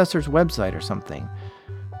tax assessor's website or something.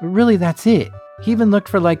 But really, that's it. He even looked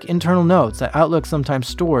for internal notes that Outlook sometimes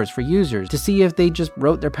stores for users to see if they just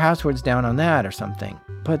wrote their passwords down on that or something.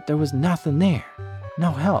 But there was nothing there.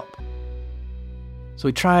 No help. So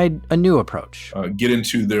he tried a new approach. Get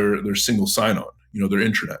into their single sign-on, their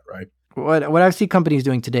intranet, right? What I see companies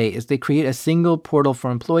doing today is they create a single portal for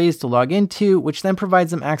employees to log into, which then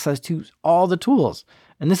provides them access to all the tools.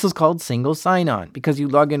 And this is called single sign-on because you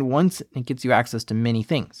log in once and it gets you access to many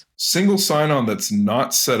things. Single sign-on that's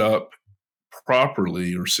not set up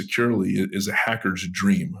properly or securely is a hacker's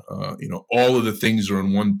dream. All of the things are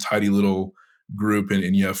in one tidy little group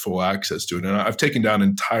and you have full access to it. And I've taken down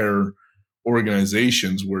entire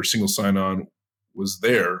organizations where single sign-on was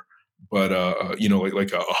there, but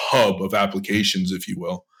like a hub of applications, if you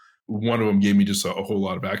will. One of them gave me just a whole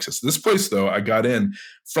lot of access. This place, though, I got in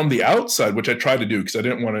from the outside, which I tried to do because I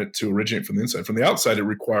didn't want it to originate from the inside. From the outside, it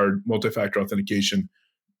required multi-factor authentication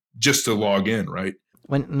just to log in, right?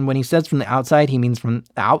 When he says from the outside, he means from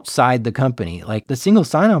outside the company. The single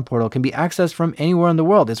sign-on portal can be accessed from anywhere in the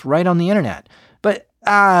world. It's right on the internet. But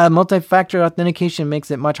multi-factor authentication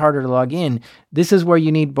makes it much harder to log in. This is where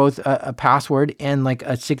you need both a password and a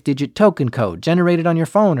 6-digit token code generated on your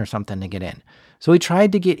phone or something to get in. So he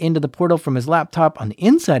tried to get into the portal from his laptop on the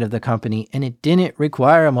inside of the company, and it didn't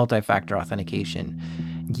require a multi-factor authentication.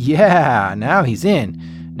 Yeah, now he's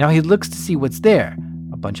in. Now he looks to see what's there.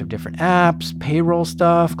 A bunch of different apps, payroll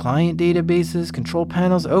stuff, client databases, control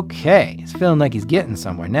panels. Okay, he's feeling like he's getting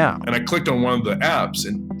somewhere now. And I clicked on one of the apps,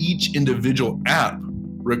 and each individual app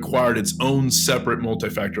required its own separate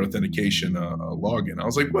multi-factor authentication login. I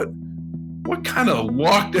was like, what kind of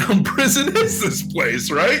lockdown prison is this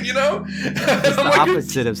place, right? You know, it's the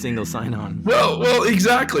opposite of single sign-on. Well,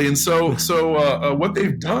 exactly. And so what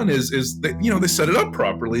they've done is they set it up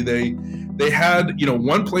properly. They had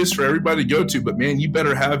one place for everybody to go to, but man, you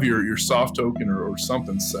better have your soft token or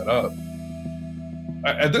something set up.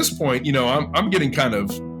 At this point, I'm getting kind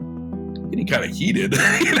of heated.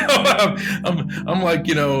 I'm like,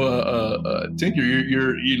 Tinker,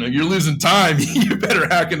 you're losing time. You better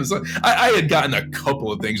hack into something. I had gotten a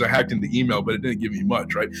couple of things. I hacked into email, but it didn't give me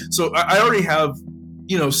much, right? So I already have,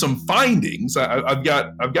 some findings. I've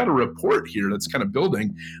got a report here that's kind of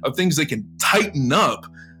building of things they can tighten up,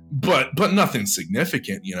 but nothing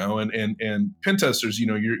significant, and pen testers,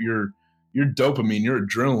 your dopamine, your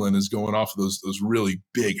adrenaline is going off of those really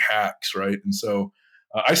big hacks, right? And so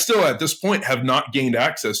I still, at this point, have not gained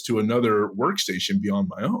access to another workstation beyond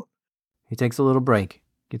my own. He takes a little break,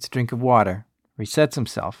 gets a drink of water, resets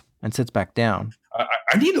himself, and sits back down.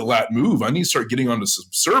 I need to move. I need to start getting onto some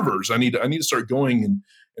servers. I need to start going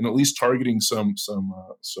and at least targeting some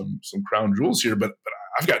crown jewels here. But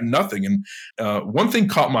I've got nothing. And one thing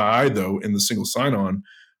caught my eye though in the single sign-on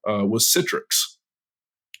was Citrix.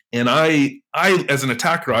 And I as an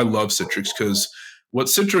attacker, I love Citrix because what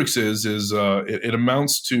Citrix is it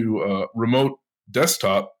amounts to remote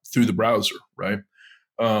desktop through the browser, right?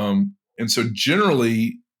 And so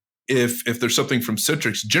generally, if there's something from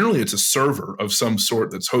Citrix, generally it's a server of some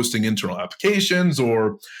sort that's hosting internal applications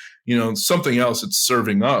or something else it's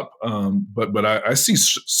serving up. But I see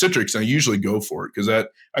Citrix and I usually go for it because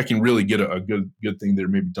I can really get a good thing there,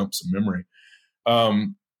 maybe dump some memory.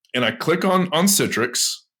 And I click on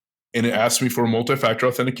Citrix. And it asks me for multi-factor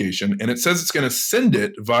authentication, and it says it's going to send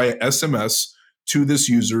it via SMS to this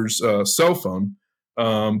user's cell phone,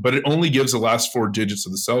 but it only gives the last 4 digits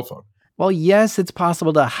of the cell phone. Well, yes, it's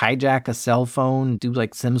possible to hijack a cell phone, do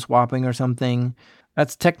like SIM swapping or something.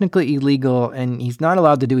 That's technically illegal, and he's not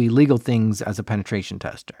allowed to do illegal things as a penetration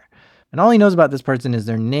tester. And all he knows about this person is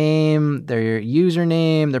their name, their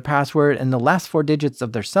username, their password, and the last 4 digits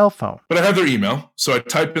of their cell phone. But I have their email. So I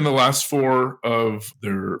type in the last 4 of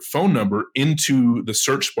their phone number into the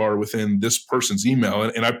search bar within this person's email.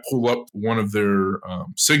 And I pull up one of their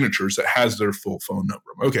signatures that has their full phone number.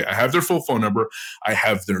 Okay, I have their full phone number. I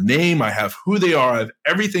have their name. I have who they are. I have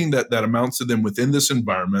everything that amounts to them within this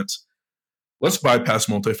environment. Let's bypass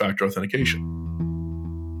multi-factor authentication.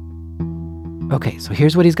 Okay, so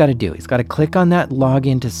here's what he's got to do. He's got to click on that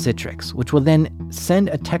login to Citrix, which will then send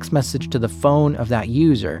a text message to the phone of that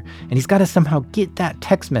user. And he's got to somehow get that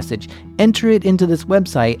text message, enter it into this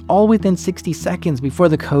website all within 60 seconds before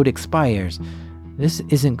the code expires. This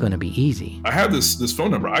isn't going to be easy. I have this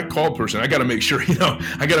phone number. I call person. I got to make sure, none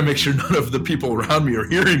of the people around me are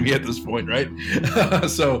hearing me at this point, right?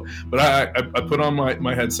 But I put on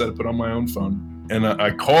my headset, I put on my own phone. And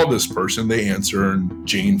I call this person, they answer, and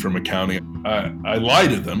Jane from accounting. I lie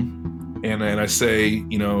to them, and I say,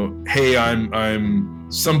 hey,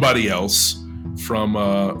 I'm somebody else from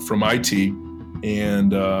IT,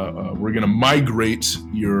 and we're going to migrate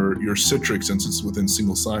your Citrix instance within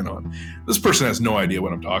single sign-on. This person has no idea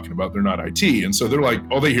what I'm talking about. They're not IT, and so they're like,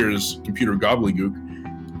 all they hear is computer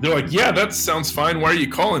gobbledygook. They're like, yeah, that sounds fine. Why are you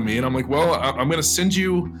calling me? And I'm like, well, I'm going to send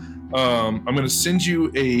you. I'm going to send you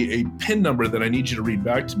a PIN number that I need you to read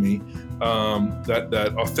back to me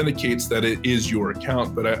that authenticates that it is your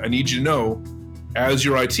account. But I need you to know, as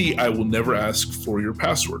your IT, I will never ask for your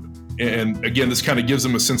password. And again, this kind of gives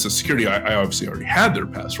them a sense of security. I obviously already had their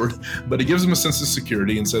password, but it gives them a sense of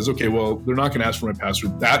security and says, okay, well, they're not going to ask for my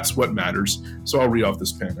password. That's what matters. So I'll read off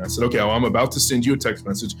this PIN. I said, okay, well, I'm about to send you a text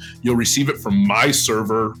message. You'll receive it from my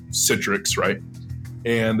server, Citrix, right?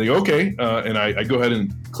 And they go, okay. And I go ahead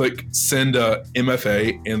and click send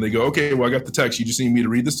MFA. And they go, okay, well, I got the text. You just need me to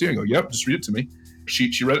read this to you? I go, yep, just read it to me. She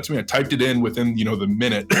read it to me. I typed it in within, the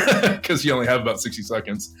minute because you only have about 60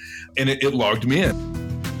 seconds. And it logged me in.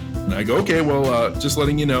 And I go, okay, well, just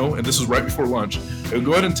letting you know, and this was right before lunch,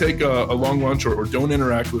 go ahead and take a long lunch or don't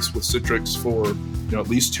interact with Citrix for, at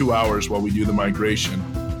least 2 hours while we do the migration.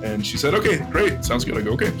 And she said, okay, great. Sounds good. I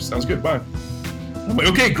go, okay, sounds good. Bye. I'm like,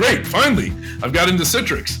 okay, great. Finally, I've got into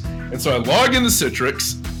Citrix. And so I log into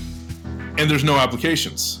Citrix and there's no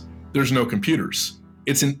applications. There's no computers.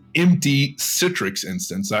 It's an empty Citrix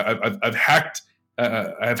instance. I've hacked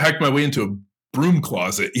my way into broom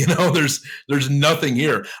closet. There's nothing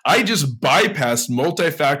here. I just bypassed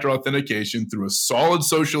multi-factor authentication through a solid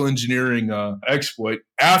social engineering exploit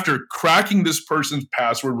after cracking this person's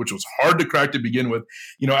password, which was hard to crack to begin with.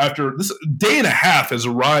 After this day and a half has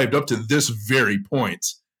arrived up to this very point,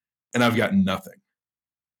 and I've got nothing.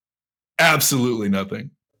 Absolutely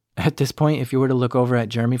nothing. At this point, if you were to look over at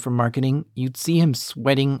Jeremy from marketing, you'd see him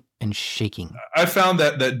sweating and shaking. I found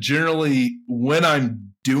that generally when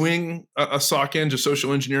I'm doing a SOC Eng, a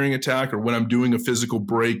social engineering attack, or when I'm doing a physical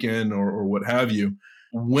break-in or what have you,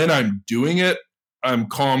 when I'm doing it, I'm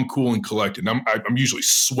calm, cool, and collected. I'm usually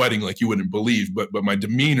sweating like you wouldn't believe, but my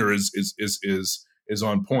demeanor is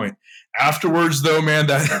on point. Afterwards, though, man,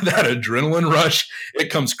 that adrenaline rush,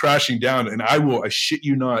 it comes crashing down, and I shit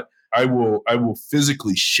you not, I will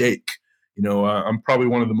physically shake. I'm probably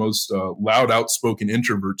one of the most loud, outspoken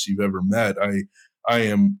introverts you've ever met. I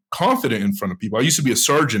am confident in front of people. I used to be a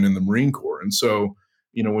sergeant in the Marine Corps, and so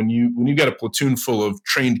when you got a platoon full of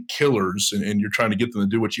trained killers and you're trying to get them to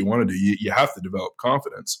do what you want to do, you have to develop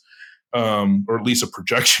confidence, or at least a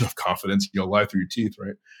projection of confidence. Lie through your teeth,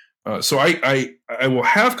 right? So I will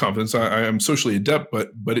have confidence. I am socially adept,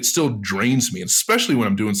 but it still drains me, especially when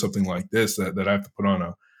I'm doing something like this that I have to put on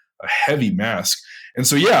a heavy mask. And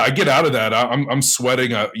so, yeah, I get out of that. I'm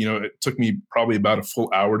sweating. It took me probably about a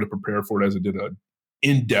full hour to prepare for it as I did an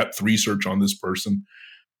in-depth research on this person,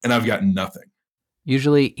 and I've got nothing.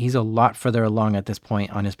 Usually he's a lot further along at this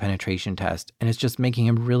point on his penetration test, and it's just making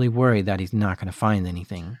him really worried that he's not going to find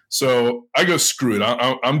anything. So I go, screw it.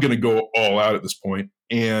 I'm going to go all out at this point.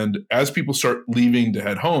 And as people start leaving to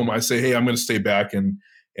head home, I say, hey, I'm going to stay back and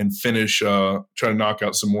finish, try to knock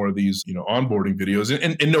out some more of these, onboarding videos.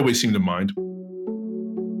 And nobody seemed to mind.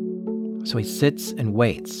 So he sits and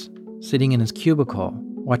waits, sitting in his cubicle,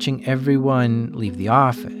 watching everyone leave the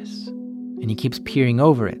office. And he keeps peering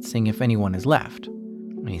over it, seeing if anyone has left.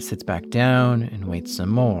 And he sits back down and waits some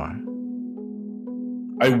more.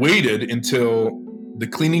 I waited until the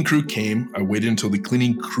cleaning crew came. I waited until the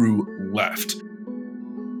cleaning crew left.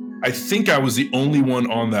 I think I was the only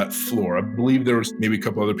one on that floor. I believe there was maybe a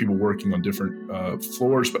couple other people working on different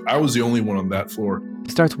floors, but I was the only one on that floor.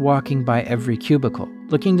 He starts walking by every cubicle,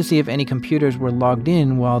 looking to see if any computers were logged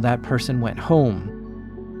in while that person went home.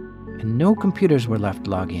 And no computers were left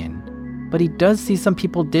logged in, but he does see some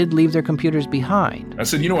people did leave their computers behind. I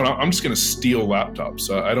said, you know what, I'm just going to steal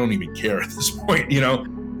laptops. I don't even care at this point,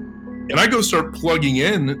 And I go start plugging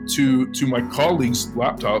in to my colleagues'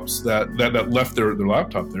 laptops that left their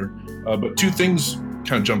laptop there. But two things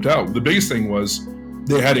kind of jumped out. The biggest thing was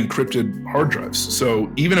they had encrypted hard drives.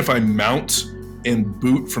 So even if I mount and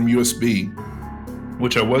boot from USB,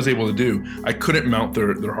 which I was able to do, I couldn't mount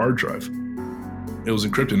their hard drive. It was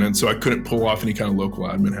encrypted, and so I couldn't pull off any kind of local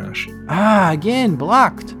admin hash. Again,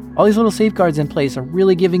 blocked. All these little safeguards in place are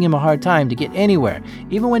really giving him a hard time to get anywhere.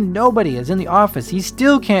 Even when nobody is in the office, he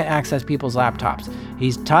still can't access people's laptops.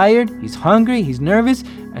 He's tired, he's hungry, he's nervous,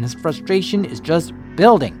 and his frustration is just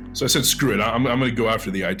building. So I said, screw it, I'm going to go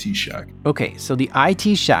after the IT shack. Okay, so the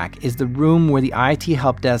IT shack is the room where the IT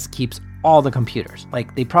help desk keeps all the computers.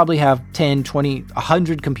 Like, they probably have 10, 20,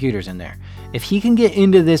 100 computers in there. If he can get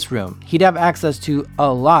into this room, he'd have access to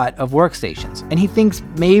a lot of workstations. And he thinks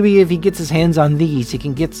maybe if he gets his hands on these, he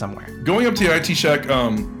can get somewhere. Going up to the IT shack,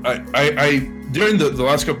 I during the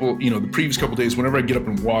last couple, the previous couple days, whenever I get up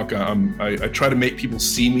and walk, I try to make people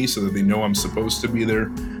see me so that they know I'm supposed to be there.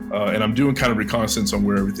 And I'm doing kind of reconnaissance on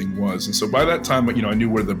where everything was. And so by that time, I knew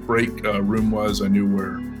where the break room was. I knew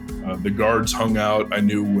where the guards hung out. I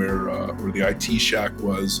knew where the IT shack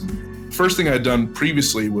was. And first thing I had done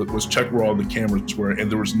previously was check where all the cameras were, and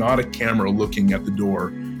there was not a camera looking at the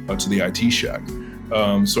door to the IT shack.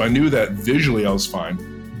 So I knew that visually I was fine.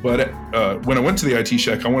 But when I went to the IT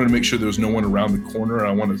shack, I wanted to make sure there was no one around the corner.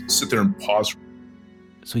 I wanted to sit there and pause.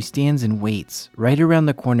 So he stands and waits right around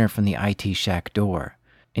the corner from the IT shack door,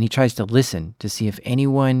 and he tries to listen to see if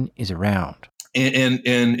anyone is around. And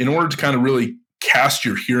in order to kind of really cast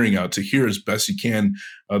your hearing out to hear as best you can,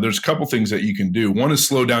 there's a couple things that you can do. One is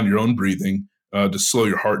slow down your own breathing to slow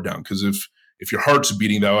your heart down, because if your heart's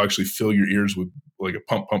beating, that will actually fill your ears with like a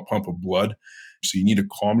pump of blood. So you need to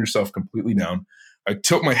calm yourself completely down. I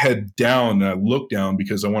tilt my head down and I look down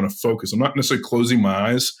because I want to focus. I'm not necessarily closing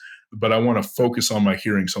my eyes, but I want to focus on my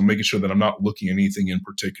hearing. So I'm making sure that I'm not looking at anything in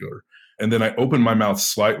particular. And then I open my mouth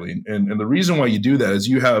slightly. And the reason why you do that is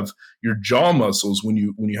you have your jaw muscles, when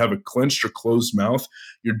you have a clenched or closed mouth,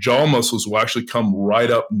 your jaw muscles will actually come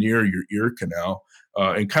right up near your ear canal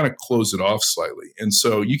and kind of close it off slightly. And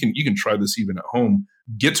so you can try this even at home.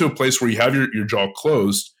 Get to a place where you have your jaw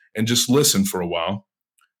closed and just listen for a while.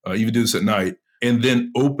 Even do this at night. and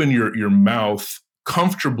then open your mouth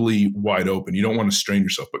comfortably wide open. You don't want to strain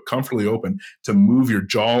yourself, but comfortably open to move your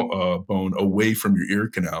jaw bone away from your ear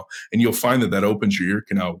canal. And you'll find that opens your ear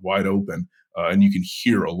canal wide open. And you can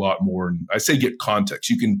hear a lot more. And I say get context.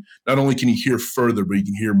 You can, not only can you hear further, but you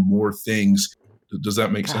can hear more things. Does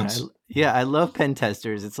that make sense? I love pen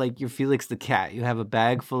testers. It's like you're Felix the cat. You have a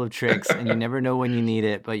bag full of tricks and you never know when you need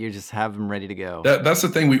it, but you just have them ready to go. That's the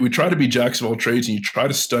thing. We try to be jacks of all trades, and you try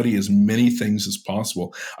to study as many things as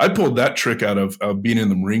possible. I pulled that trick out of being in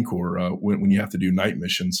the Marine Corps when you have to do night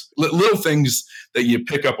missions. Little things that you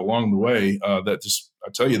pick up along the way that just, I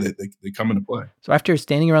tell you, they come into play. So after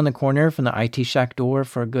standing around the corner from the IT shack door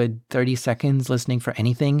for a good 30 seconds listening for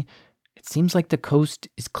anything, it seems like the coast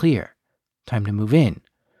is clear. Time to move in.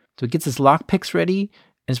 So he gets his lock picks ready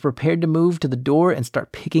and is prepared to move to the door and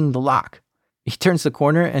start picking the lock. He turns the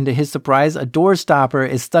corner and to his surprise, a door stopper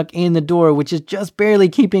is stuck in the door, which is just barely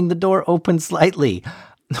keeping the door open slightly.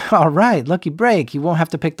 All right, lucky break. He won't have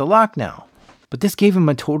to pick the lock now. But this gave him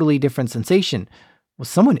a totally different sensation. Was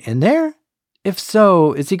someone in there? If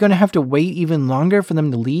so, is he going to have to wait even longer for them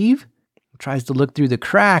to leave? He tries to look through the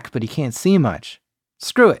crack, but he can't see much.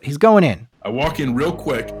 Screw it, he's going in. I walk in real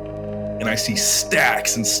quick, and I see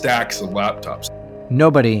stacks and stacks of laptops.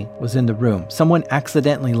 Nobody was in the room. Someone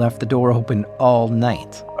accidentally left the door open all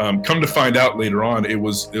night. Come to find out later on, it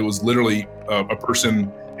was literally a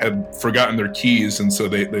person had forgotten their keys, and so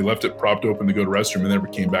they left it propped open to go to the restroom and never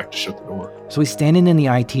came back to shut the door. So he's standing in the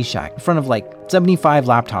IT shack in front of like 75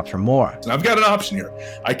 laptops or more. And I've got an option here.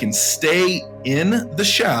 I can stay in the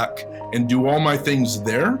shack and do all my things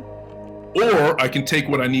there, or I can take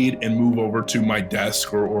what I need and move over to my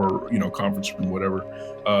desk or conference room, whatever,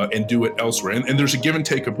 and do it elsewhere. And there's a give and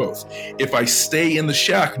take of both. If I stay in the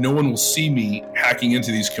shack, no one will see me hacking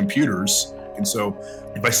into these computers. And so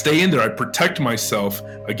if I stay in there, I protect myself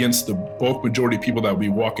against the bulk majority of people that will be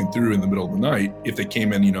walking through in the middle of the night if they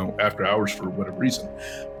came in, after hours for whatever reason.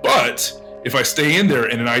 But if I stay in there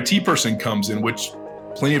and an IT person comes in, which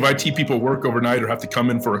plenty of IT people work overnight or have to come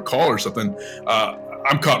in for a call or something,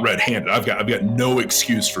 I'm caught red-handed. I've got no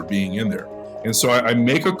excuse for being in there. And so I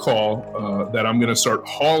make a call that I'm going to start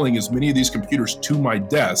hauling as many of these computers to my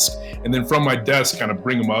desk, and then from my desk kind of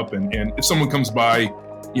bring them up. And if someone comes by,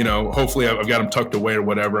 hopefully I've got them tucked away or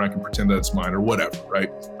whatever, and I can pretend that it's mine or whatever,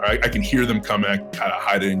 right? I can hear them come and I can kind of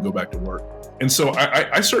hide it and go back to work. And so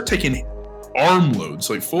I start taking armloads,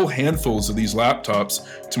 like full handfuls of these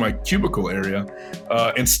laptops to my cubicle area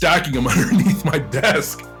and stacking them underneath my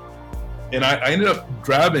desk. And I ended up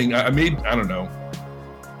grabbing, I made,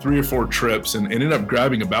 3 or 4 trips and ended up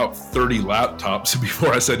grabbing about 30 laptops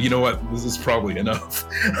before I said, you know what, this is probably enough.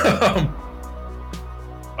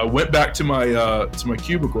 I went back to my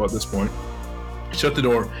cubicle at this point, shut the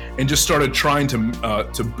door, and just started trying to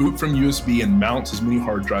boot from USB and mount as many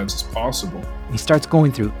hard drives as possible. He starts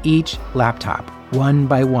going through each laptop one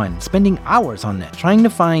by one, spending hours on that, trying to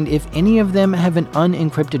find if any of them have an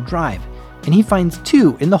unencrypted drive. And he finds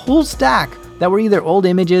 2 in the whole stack that were either old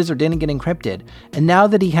images or didn't get encrypted. And now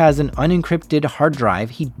that he has an unencrypted hard drive,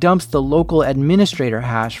 he dumps the local administrator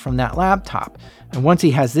hash from that laptop. And once he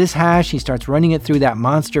has this hash, he starts running it through that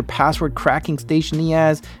monster password cracking station he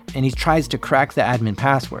has, and he tries to crack the admin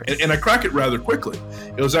password. And I crack it rather quickly.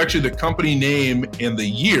 It was actually the company name and the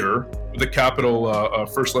year, the capital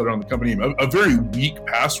first letter on the company name, a very weak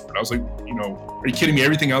password. I was like, are you kidding me?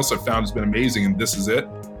 Everything else I've found has been amazing, and this is it?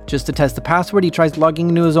 Just to test the password, he tries logging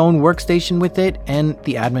into his own workstation with it, and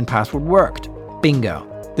the admin password worked. Bingo.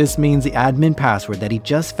 This means the admin password that he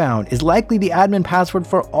just found is likely the admin password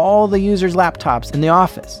for all the users' laptops in the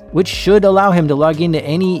office, which should allow him to log into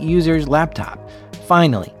any user's laptop.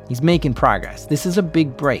 Finally, he's making progress. This is a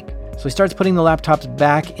big break. So he starts putting the laptops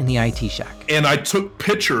back in the IT shack. And I took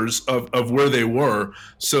pictures of where they were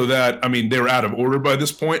so that, they were out of order by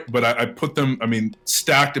this point, but I put them,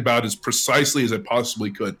 stacked about as precisely as I possibly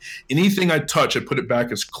could. Anything I touch, I put it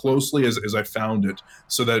back as closely as I found it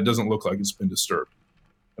so that it doesn't look like it's been disturbed.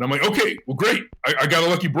 And I'm like, okay, well, great. I got a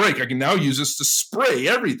lucky break. I can now use this to spray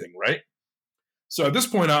everything, right? So at this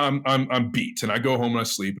point, I'm beat, and I go home and I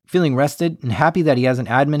sleep. Feeling rested and happy that he has an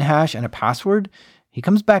admin hash and a password, he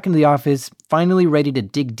comes back into the office, finally ready to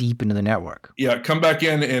dig deep into the network. Yeah, come back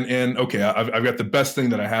in and okay, I've got the best thing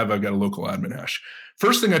that I have. I've got a local admin hash.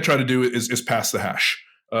 First thing I try to do is pass the hash,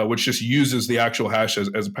 which just uses the actual hash as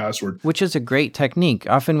a password. Which is a great technique.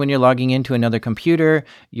 Often when you're logging into another computer,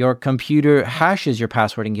 your computer hashes your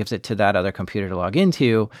password and gives it to that other computer to log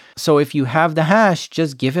into. So if you have the hash,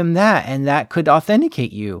 just give him that, and that could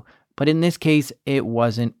authenticate you. But in this case, it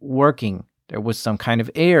wasn't working. There was some kind of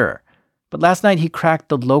error. But last night he cracked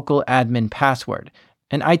the local admin password,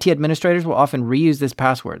 And IT administrators will often reuse this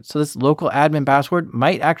password. So this local admin password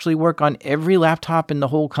might actually work on every laptop in the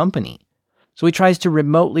whole company. So he tries to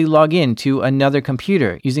remotely log in to another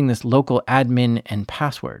computer using this local admin and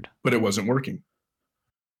password. But it wasn't working.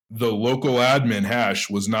 The local admin hash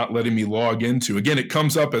was not letting me log into. Again, it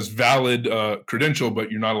comes up as valid credential,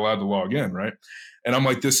 but you're not allowed to log in, right? And I'm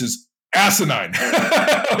like, this is asinine.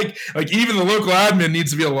 like even the local admin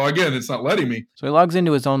needs to be able to log in. It's not letting me. So he logs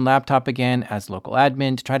into his own laptop again as local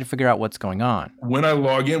admin to try to figure out what's going on. When I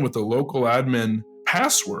log in with the local admin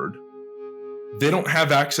password, they don't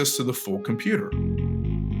have access to the full computer.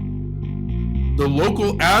 The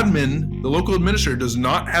local admin, the local administrator does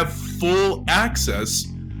not have full access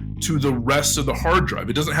to the rest of the hard drive.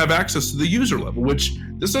 It doesn't have access to the user level, which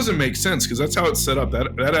this doesn't make sense because that's how it's set up.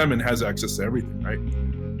 That admin has access to everything, right?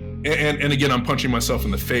 And again, I'm punching myself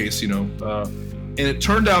in the face, and it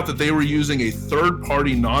turned out that they were using a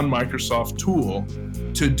third-party non-Microsoft tool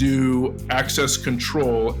to do access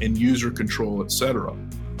control and user control, etc.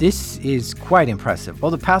 This is quite impressive.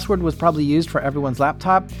 While the password was probably used for everyone's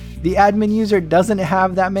laptop, the admin user doesn't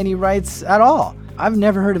have that many rights at all. I've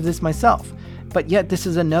never heard of this myself. But yet this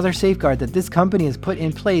is another safeguard that this company has put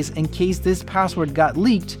in place in case this password got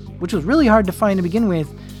leaked, which was really hard to find to begin with.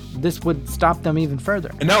 This would stop them even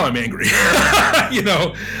further. And now I'm angry. I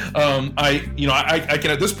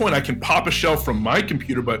can at this point I can pop a shell from my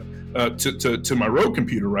computer, but to my Rogue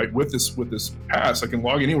computer, right? With this pass, I can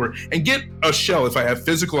log anywhere and get a shell if I have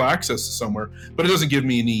physical access to somewhere. But it doesn't give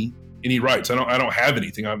me any rights. I don't have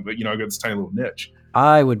anything. I got this tiny little niche.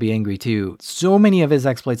 I would be angry too. So many of his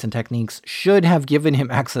exploits and techniques should have given him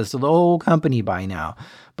access to the whole company by now.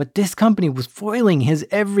 But this company was foiling his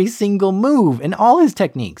every single move and all his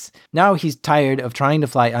techniques. Now he's tired of trying to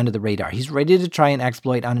fly under the radar. He's ready to try an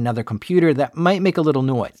exploit on another computer that might make a little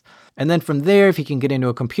noise. And then from there, if he can get into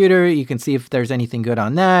a computer, you can see if there's anything good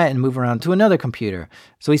on that and move around to another computer.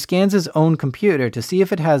 So he scans his own computer to see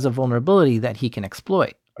if it has a vulnerability that he can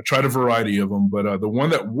exploit. I tried a variety of them, but the one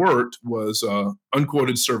that worked was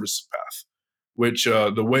unquoted service path, which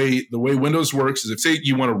the way Windows works is if, say,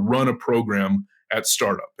 you want to run a program at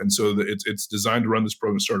startup, and so it's designed to run this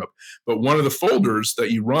program at startup, but one of the folders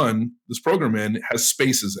that you run this program in has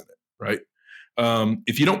spaces in it, right?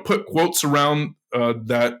 If you don't put quotes around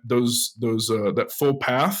that full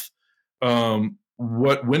path,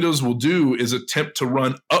 what Windows will do is attempt to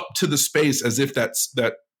run up to the space as if that's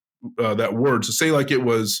that word. So say like it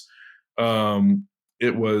was something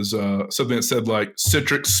that said like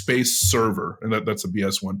Citrix space server, and that's a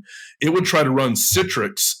BS one. It would try to run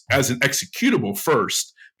Citrix as an executable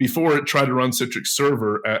first before it tried to run Citrix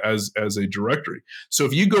server as a directory. So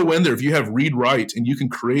if you go in there, if you have read write, and you can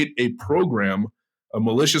create a program, a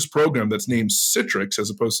malicious program that's named Citrix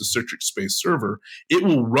as opposed to Citrix space server, it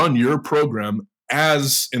will run your program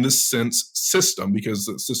as, in this sense, system, because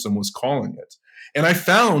the system was calling it. And I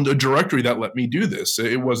found a directory that let me do this.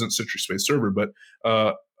 It wasn't Citrix space server, but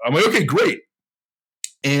I'm like, okay, great.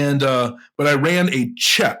 And but I ran a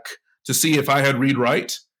check to see if I had read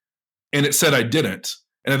write, and it said I didn't.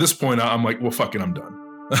 And at this point, I'm like, well, fuck it, I'm done.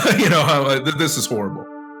 This is horrible.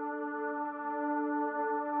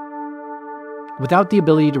 Without the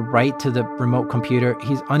ability to write to the remote computer,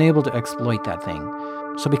 he's unable to exploit that thing.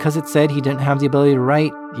 So because it said he didn't have the ability to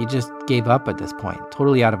write, he just gave up at this point,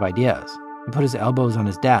 totally out of ideas. He put his elbows on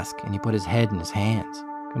his desk and he put his head in his hands,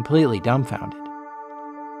 completely dumbfounded.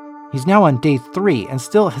 He's now on day 3 and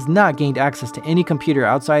still has not gained access to any computer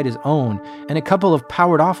outside his own and a couple of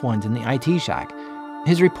powered off ones in the IT shack.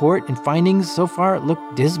 His report and findings so far look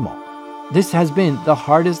dismal. This has been the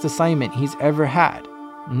hardest assignment he's ever had.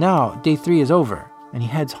 Now, day 3 is over and he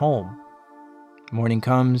heads home. Morning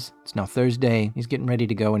comes, it's now Thursday, he's getting ready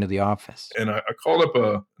to go into the office. And I called up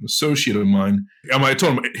an associate of mine. I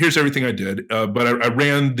told him, here's everything I did, but I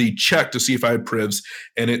ran the check to see if I had privs,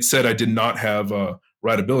 and it said I did not have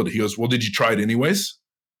writability. He goes, well, did you try it anyways?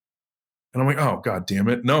 And I'm like, oh, God damn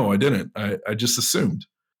it. No, I didn't. I just assumed.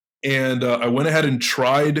 And I went ahead and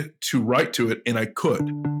tried to write to it, and I could.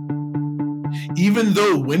 Even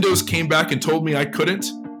though Windows came back and told me I couldn't,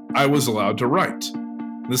 I was allowed to write.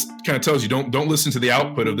 This kind of tells you don't listen to the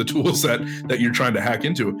output of the tools that you're trying to hack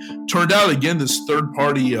into. Turned out, again, this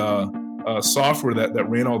third-party software that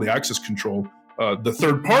ran all the access control, the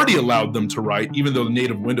third party allowed them to write, even though the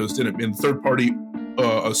native Windows didn't. And the third party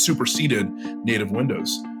superseded native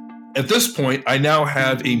Windows. At this point, I now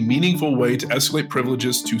have a meaningful way to escalate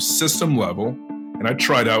privileges to system level. And I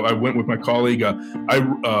tried out. I went with my colleague.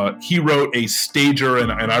 He wrote a stager,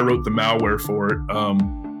 and I wrote the malware for it.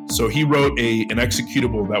 So he wrote an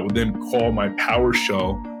executable that would then call my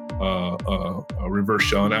PowerShell a reverse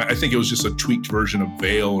shell, and I think it was just a tweaked version of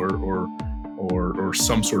Veil or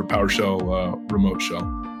some sort of PowerShell remote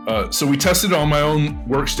shell. So we tested it on my own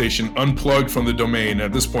workstation, unplugged from the domain.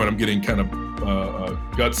 At this point, I'm getting kind of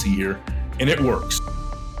gutsy here, and it works.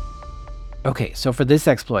 Okay, so for this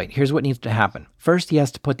exploit, here's what needs to happen. First, he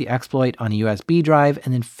has to put the exploit on a USB drive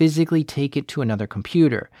and then physically take it to another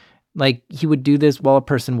computer. Like, he would do this while a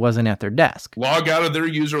person wasn't at their desk. Log out of their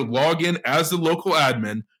user, log in as the local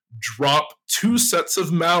admin, drop 2 sets of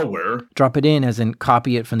malware. Drop it in as in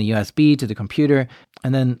copy it from the USB to the computer,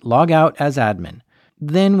 and then log out as admin.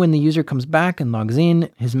 Then when the user comes back and logs in,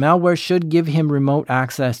 his malware should give him remote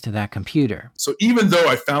access to that computer. So even though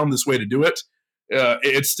I found this way to do it,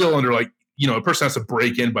 it's still under a person has to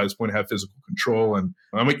break in by this point to have physical control. And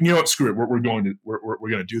I'm like, you know what, screw it. We're going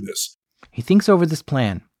to do this. He thinks over this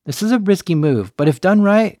plan. This is a risky move, but if done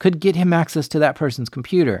right, could get him access to that person's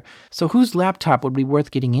computer. So whose laptop would be worth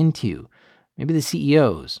getting into? Maybe the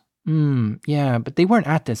CEO's. Yeah, but they weren't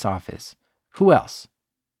at this office. Who else?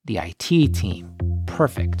 The IT team.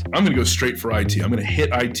 Perfect. I'm going to go straight for IT. I'm going to hit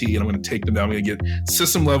IT and I'm going to take them down. I'm going to get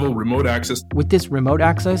system level remote access. With this remote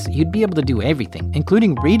access, you'd be able to do everything,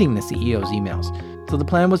 including reading the CEO's emails. So the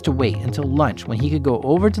plan was to wait until lunch when he could go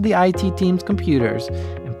over to the IT team's computers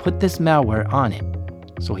and put this malware on it.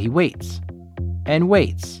 So he waits and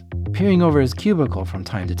waits, peering over his cubicle from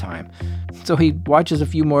time to time. So he watches a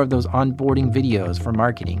few more of those onboarding videos for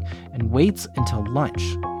marketing and waits until lunch.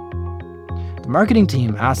 The marketing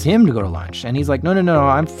team asks him to go to lunch, and he's like, no,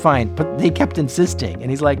 I'm fine. But they kept insisting,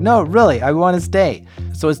 and he's like, no, really, I want to stay.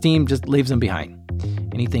 So his team just leaves him behind,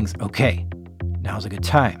 and he thinks, okay, now's a good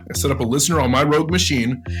time. I set up a listener on my rogue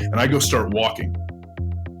machine, and I go start walking.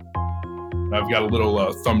 I've got a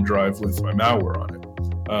little thumb drive with my malware on it.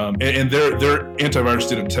 And their antivirus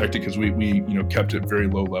didn't detect it because we kept it very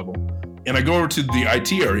low level. And I go over to the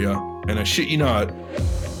IT area, and I shit you not,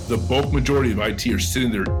 the bulk majority of IT are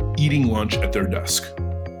sitting there eating lunch at their desk.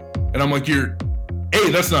 And I'm like,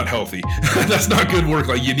 that's not healthy. That's not good work.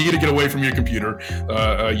 Like, you need to get away from your computer.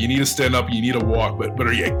 You need to stand up. You need to walk. But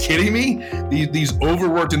are you kidding me? These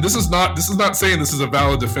overworked, and this is not saying this is a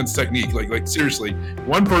valid defense technique. Like seriously,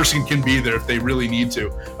 one person can be there if they really need to.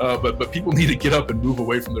 But people need to get up and move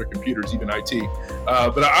away from their computers, even IT.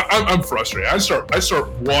 But I'm frustrated. I start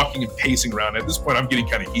walking and pacing around. At this point, I'm getting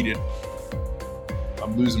kind of heated.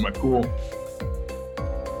 I'm losing my cool.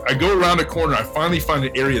 I go around a corner. I finally find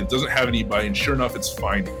an area that doesn't have anybody, and sure enough, it's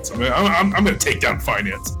finance. I'm going to take down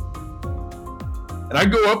finance. And I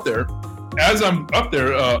go up there. As I'm up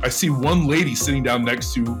there, I see one lady sitting down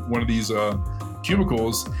next to one of these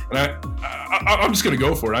cubicles, and I'm just going to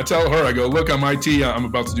go for it. I tell her, I go, look, I'm IT. I'm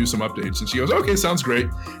about to do some updates. And she goes, okay, sounds great.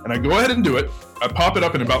 And I go ahead and do it. I pop it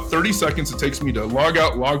up in about 30 seconds. It takes me to log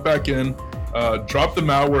out, log back in, drop the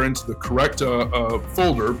malware into the correct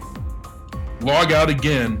folder, log out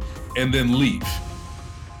again, and then leave.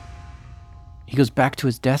 He goes back to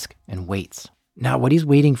his desk and waits. Now, what he's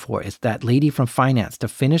waiting for is that lady from finance to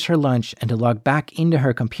finish her lunch and to log back into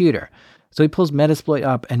her computer. So he pulls Metasploit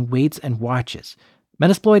up and waits and watches.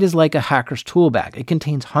 Metasploit is like a hacker's tool bag. It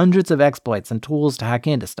contains hundreds of exploits and tools to hack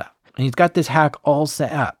into stuff. And he's got this hack all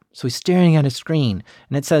set up. So he's staring at his screen,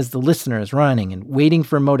 and it says the listener is running and waiting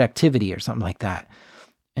for remote activity or something like that.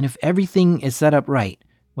 And if everything is set up right,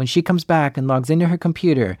 when she comes back and logs into her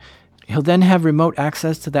computer, he'll then have remote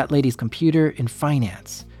access to that lady's computer in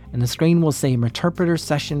finance, and the screen will say Meterpreter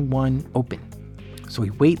Session 1 open. So he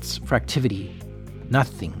waits for activity.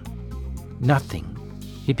 Nothing.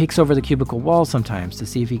 He peeks over the cubicle wall sometimes to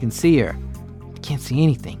see if he can see her. He can't see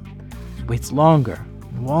anything. He waits longer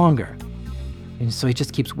and longer. And so he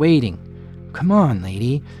just keeps waiting. Come on,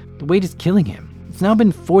 lady. The wait is killing him. It's now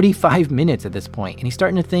been 45 minutes at this point, and he's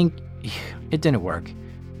starting to think, it didn't work.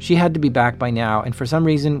 She had to be back by now, and for some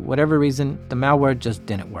reason, whatever reason, the malware just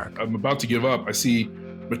didn't work. I'm about to give up. I see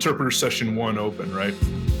Meterpreter Session 1 open, right?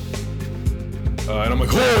 And I'm like,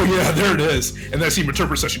 oh yeah, there it is. And then I see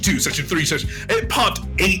Meterpreter Session 2, Session 3, it popped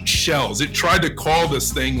 8 shells. It tried to call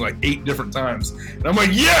this thing like 8 different times. And I'm like,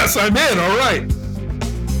 yes, I'm in, all right.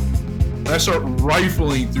 And I start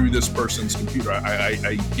rifling through this person's computer.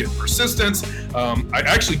 I get persistence. I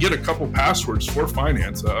actually get a couple passwords for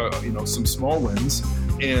finance, some small wins.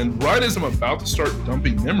 And right as I'm about to start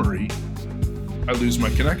dumping memory, I lose my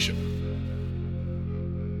connection.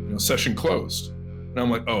 Session closed. And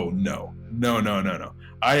I'm like, oh no.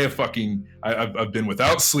 I've been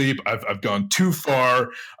without sleep. I've gone too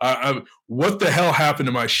far. What the hell happened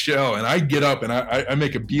to my shell? And I get up and I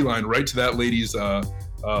make a beeline right to that lady's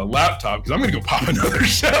laptop because I'm going to go pop another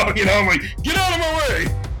shell. I'm like, get out of my way.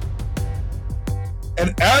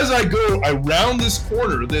 And as I go, I round this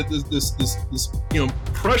corner, this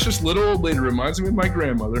precious little old lady reminds me of my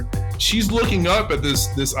grandmother. She's looking up at this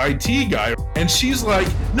IT guy, and she's like,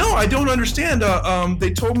 "No, I don't understand.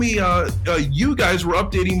 They told me you guys were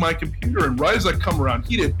updating my computer." And right as I come around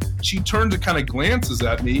heated, she turns and kind of glances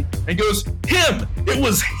at me and goes, "Him! It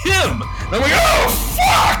was him!" And I'm like, "Oh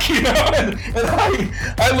fuck!" And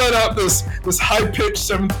I let out this high-pitched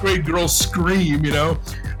 7th grade girl scream,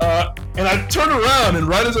 and I turn around, and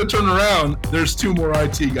right as I turn around, there's 2 more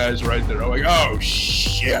IT guys right there. I'm like, "Oh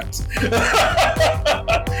shit!"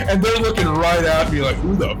 And they're looking right at me like,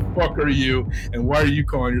 "Who the fuck are you? And why are you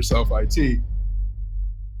calling yourself IT?"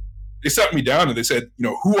 They sat me down and they said,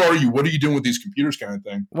 "Who are you? What are you doing with these computers?" kind of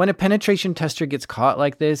thing. When a penetration tester gets caught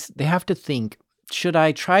like this, they have to think, should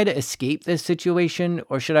I try to escape this situation,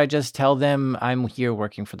 or should I just tell them I'm here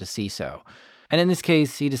working for the CISO? And in this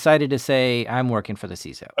case, he decided to say, I'm working for the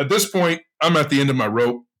CISO. At this point, I'm at the end of my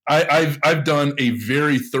rope. I've done a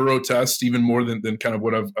very thorough test, even more than kind of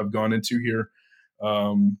what I've gone into here.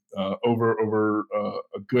 Over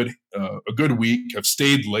a good week. I've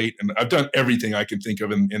stayed late, and I've done everything I can think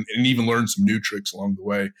of, and even learned some new tricks along the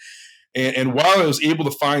way. And while I was able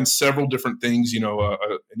to find several different things,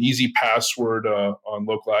 an easy password on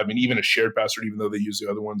local admin, even a shared password, even though they use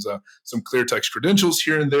the other ones, some clear text credentials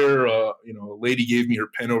here and there. A lady gave me her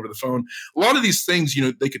pen over the phone. A lot of these things,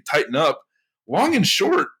 they could tighten up. Long and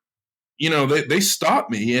short, they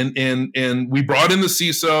stopped me, and we brought in the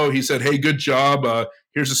CISO. He said, "Hey, good job.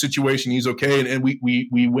 Here's the situation. He's okay." And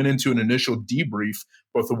we went into an initial debrief,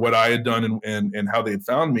 both of what I had done and how they had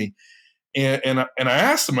found me. And I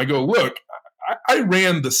asked him, I go, "Look, I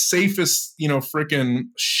ran the safest, freaking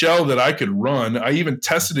shell that I could run. I even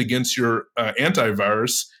tested against your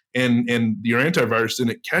antivirus, and your antivirus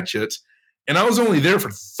didn't catch it. And I was only there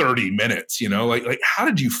for 30 minutes, like how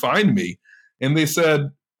did you find me?" And they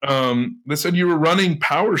said you were running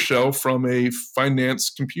PowerShell from a finance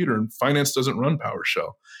computer, and finance doesn't run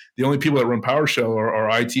PowerShell. The only people that run PowerShell are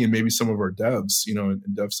IT and maybe some of our devs, in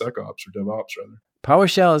DevSecOps or DevOps rather.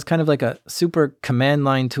 PowerShell is kind of like a super command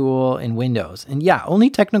line tool in Windows. And yeah,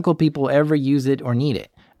 only technical people ever use it or need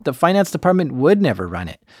it. The finance department would never run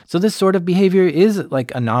it. So this sort of behavior is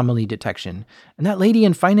like anomaly detection. And that lady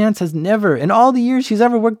in finance has never, in all the years she's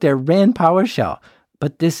ever worked there, ran PowerShell.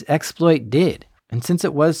 But this exploit did. And since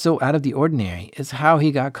it was so out of the ordinary, is how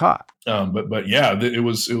he got caught. But yeah, it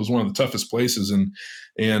was one of the toughest places.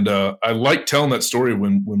 And I like telling that story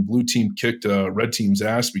when Blue Team kicked Red Team's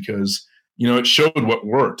ass, because it showed what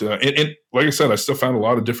worked. And like I said, I still found a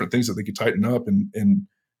lot of different things that they could tighten up, and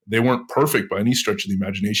they weren't perfect by any stretch of the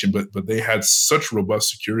imagination, but they had such robust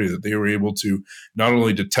security that they were able to not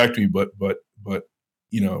only detect me, but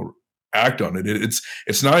act on it.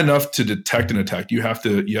 It's not enough to detect an attack. You have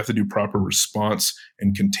to do proper response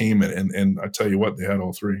and containment. And I tell you what, they had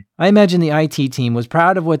all 3. I imagine the IT team was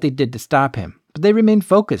proud of what they did to stop him, but they remained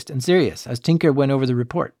focused and serious as Tinker went over the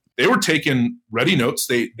report. They were taking ready notes.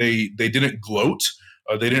 They didn't gloat.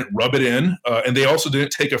 They didn't rub it in. And they also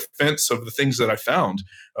didn't take offense of the things that I found.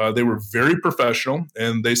 They were very professional,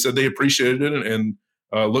 and they said they appreciated it and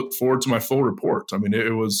looked forward to my full report. I mean,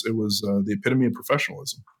 it was the epitome of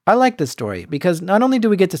professionalism. I like this story because not only do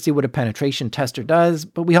we get to see what a penetration tester does,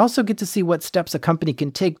 but we also get to see what steps a company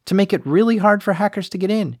can take to make it really hard for hackers to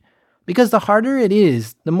get in. Because the harder it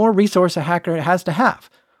is, the more resource a hacker has to have.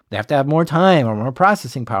 They have to have more time or more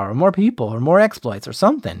processing power or more people or more exploits or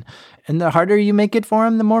something. And the harder you make it for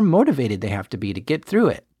them, the more motivated they have to be to get through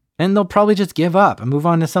it. And they'll probably just give up and move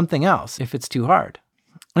on to something else if it's too hard.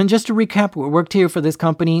 And just to recap what worked here for this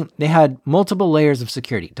company, they had multiple layers of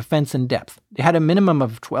security, defense, and depth. They had a minimum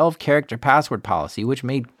of 12-character password policy, which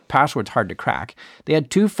made passwords hard to crack. They had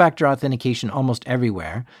 2-factor authentication almost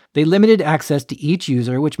everywhere. They limited access to each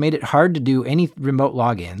user, which made it hard to do any remote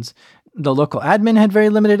logins. The local admin had very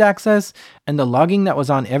limited access, and the logging that was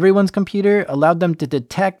on everyone's computer allowed them to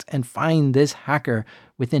detect and find this hacker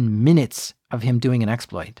within minutes of him doing an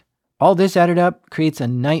exploit. All this added up creates a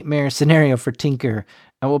nightmare scenario for Tinker,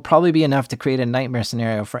 and will probably be enough to create a nightmare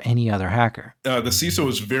scenario for any other hacker. The CISO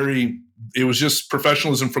was it was just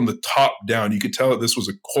professionalism from the top down. You could tell that this was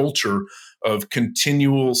a culture of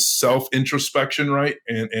continual self-introspection, right?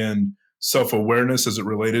 And self-awareness as it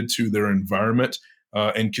related to their environment.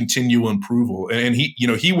 And continual approval. And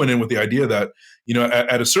he went in with the idea that,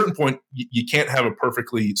 at a certain point, you can't have a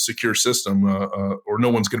perfectly secure system or no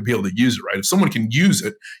one's going to be able to use it, right? If someone can use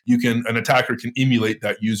it, an attacker can emulate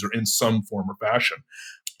that user in some form or fashion.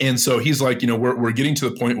 And so he's like, we're getting to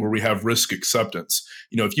the point where we have risk acceptance.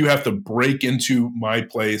 If you have to break into my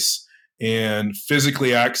place and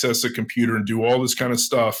physically access a computer and do all this kind of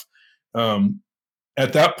stuff,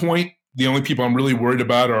 At that point, the only people I'm really worried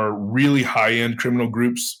about are really high-end criminal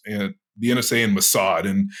groups and the NSA and Mossad.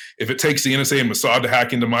 And if it takes the NSA and Mossad to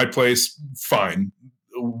hack into my place, fine.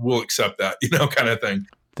 We'll accept that, kind of thing.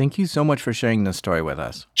 Thank you so much for sharing this story with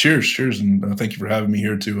us. Cheers. And thank you for having me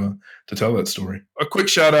here to tell that story. A quick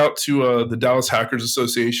shout out to the Dallas Hackers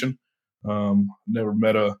Association. Never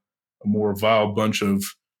met a more vile bunch of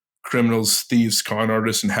criminals, thieves, con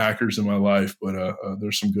artists, and hackers in my life, but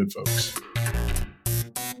there's some good folks.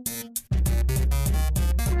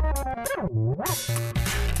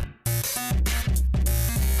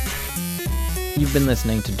 You've been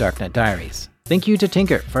listening to Darknet Diaries. Thank you to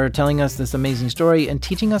Tinker for telling us this amazing story and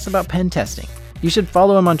teaching us about pen testing. You should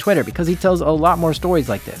follow him on Twitter because he tells a lot more stories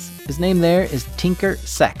like this. His name there is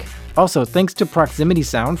TinkerSec. Also, thanks to Proximity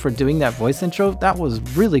Sound for doing that voice intro. That was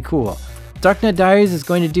really cool. Darknet Diaries is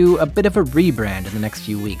going to do a bit of a rebrand in the next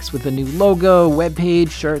few weeks with a new logo, webpage,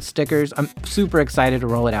 shirts, stickers. I'm super excited to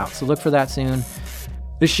roll it out, so look for that soon.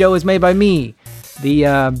 The show is made by me,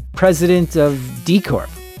 the president of D Corp,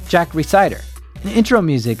 Jack Resider. The intro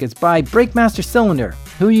music is by Breakmaster Cylinder,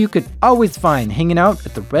 who you could always find hanging out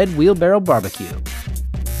at the Red Wheelbarrow Barbecue.